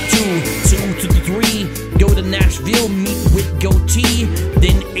 2, 2 to the 3. Go to Nashville, meet with Goatee.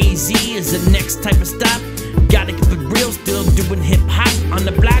 Then AZ is the next type of stop. Gotta keep it real, still doing hip-hop on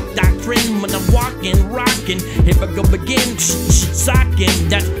the Black Doctrine. When I'm walking, rocking, here I go again, socking.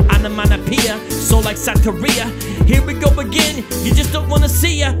 That's onomatopoeia, so like Santeria. Here we go again, you just don't wanna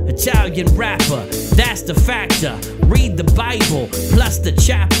see ya. Italian rapper, that's the factor. Read the Bible, plus the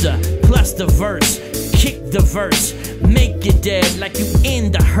chapter, plus the verse. Kick the verse, make you dead like you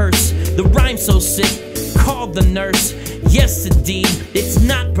in the hearse. The rhyme so sick, call the nurse. Yes indeed, it's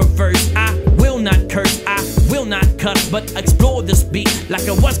not perverse. I will not curse, I will not cuss, but explore this beat like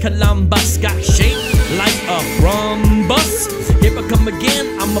I was Columbus. Got shaped like a rhombus. Here I come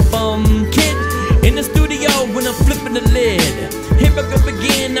again, I'm a bum kid in the studio when I'm flipping the lid. Here I go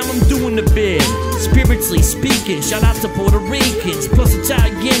again, now I'm doing the bid. Spiritually speaking, shout out to Puerto Ricans, plus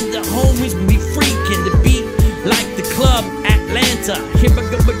Italian, the homies be freaking the beat like the club Atlanta. Here I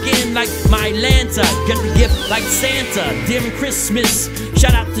go again like my Lanta. Got the gift like Santa. Dim Christmas.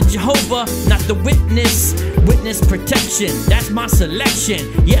 Shout out to Jehovah, not the witness. Witness protection, that's my selection.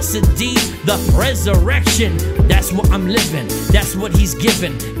 Yes indeed, the resurrection. That's what I'm living, that's what he's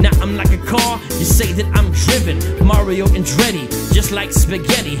given. Now I'm like a car, you say that I'm driven. Mario Andretti, just like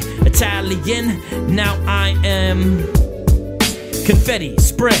spaghetti. Italian, now I am confetti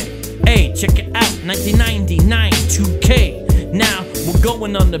spread. Hey, check it out, 1999, 2K. Now we're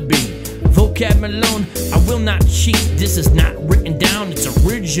going on the beat. vocab Malone. I will not cheat, this is not written down, it's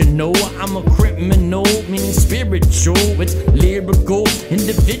original. I'm a criminal, meaning spiritual. It's lyrical,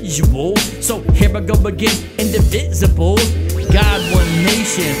 individual. So here I go again, indivisible. God, one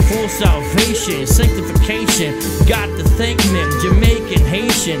nation, full salvation, sanctification. Got to thank them, Jamaican,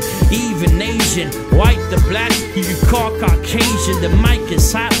 Haitian, even Asian, white to black, you can call Caucasian. The mic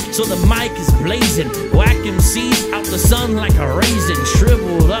is hot, so the mic is blazing. Whack MCs out the sun like a raisin,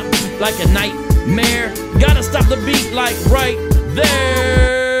 shriveled up like a nightmare. Gotta stop the beat like right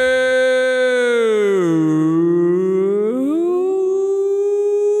there.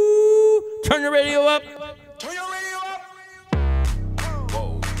 Turn your radio up. Turn your radio up.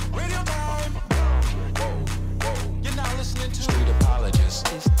 Whoa. Radio time. Whoa. You're now listening to Street Apologists.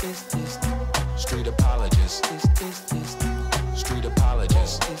 Street Apologists. Street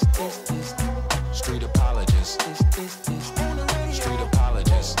Apologists. Street Apologists. On the radio. Street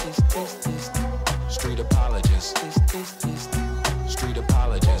Apologists. Street Apologists. Street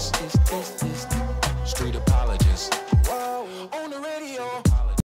Apologists.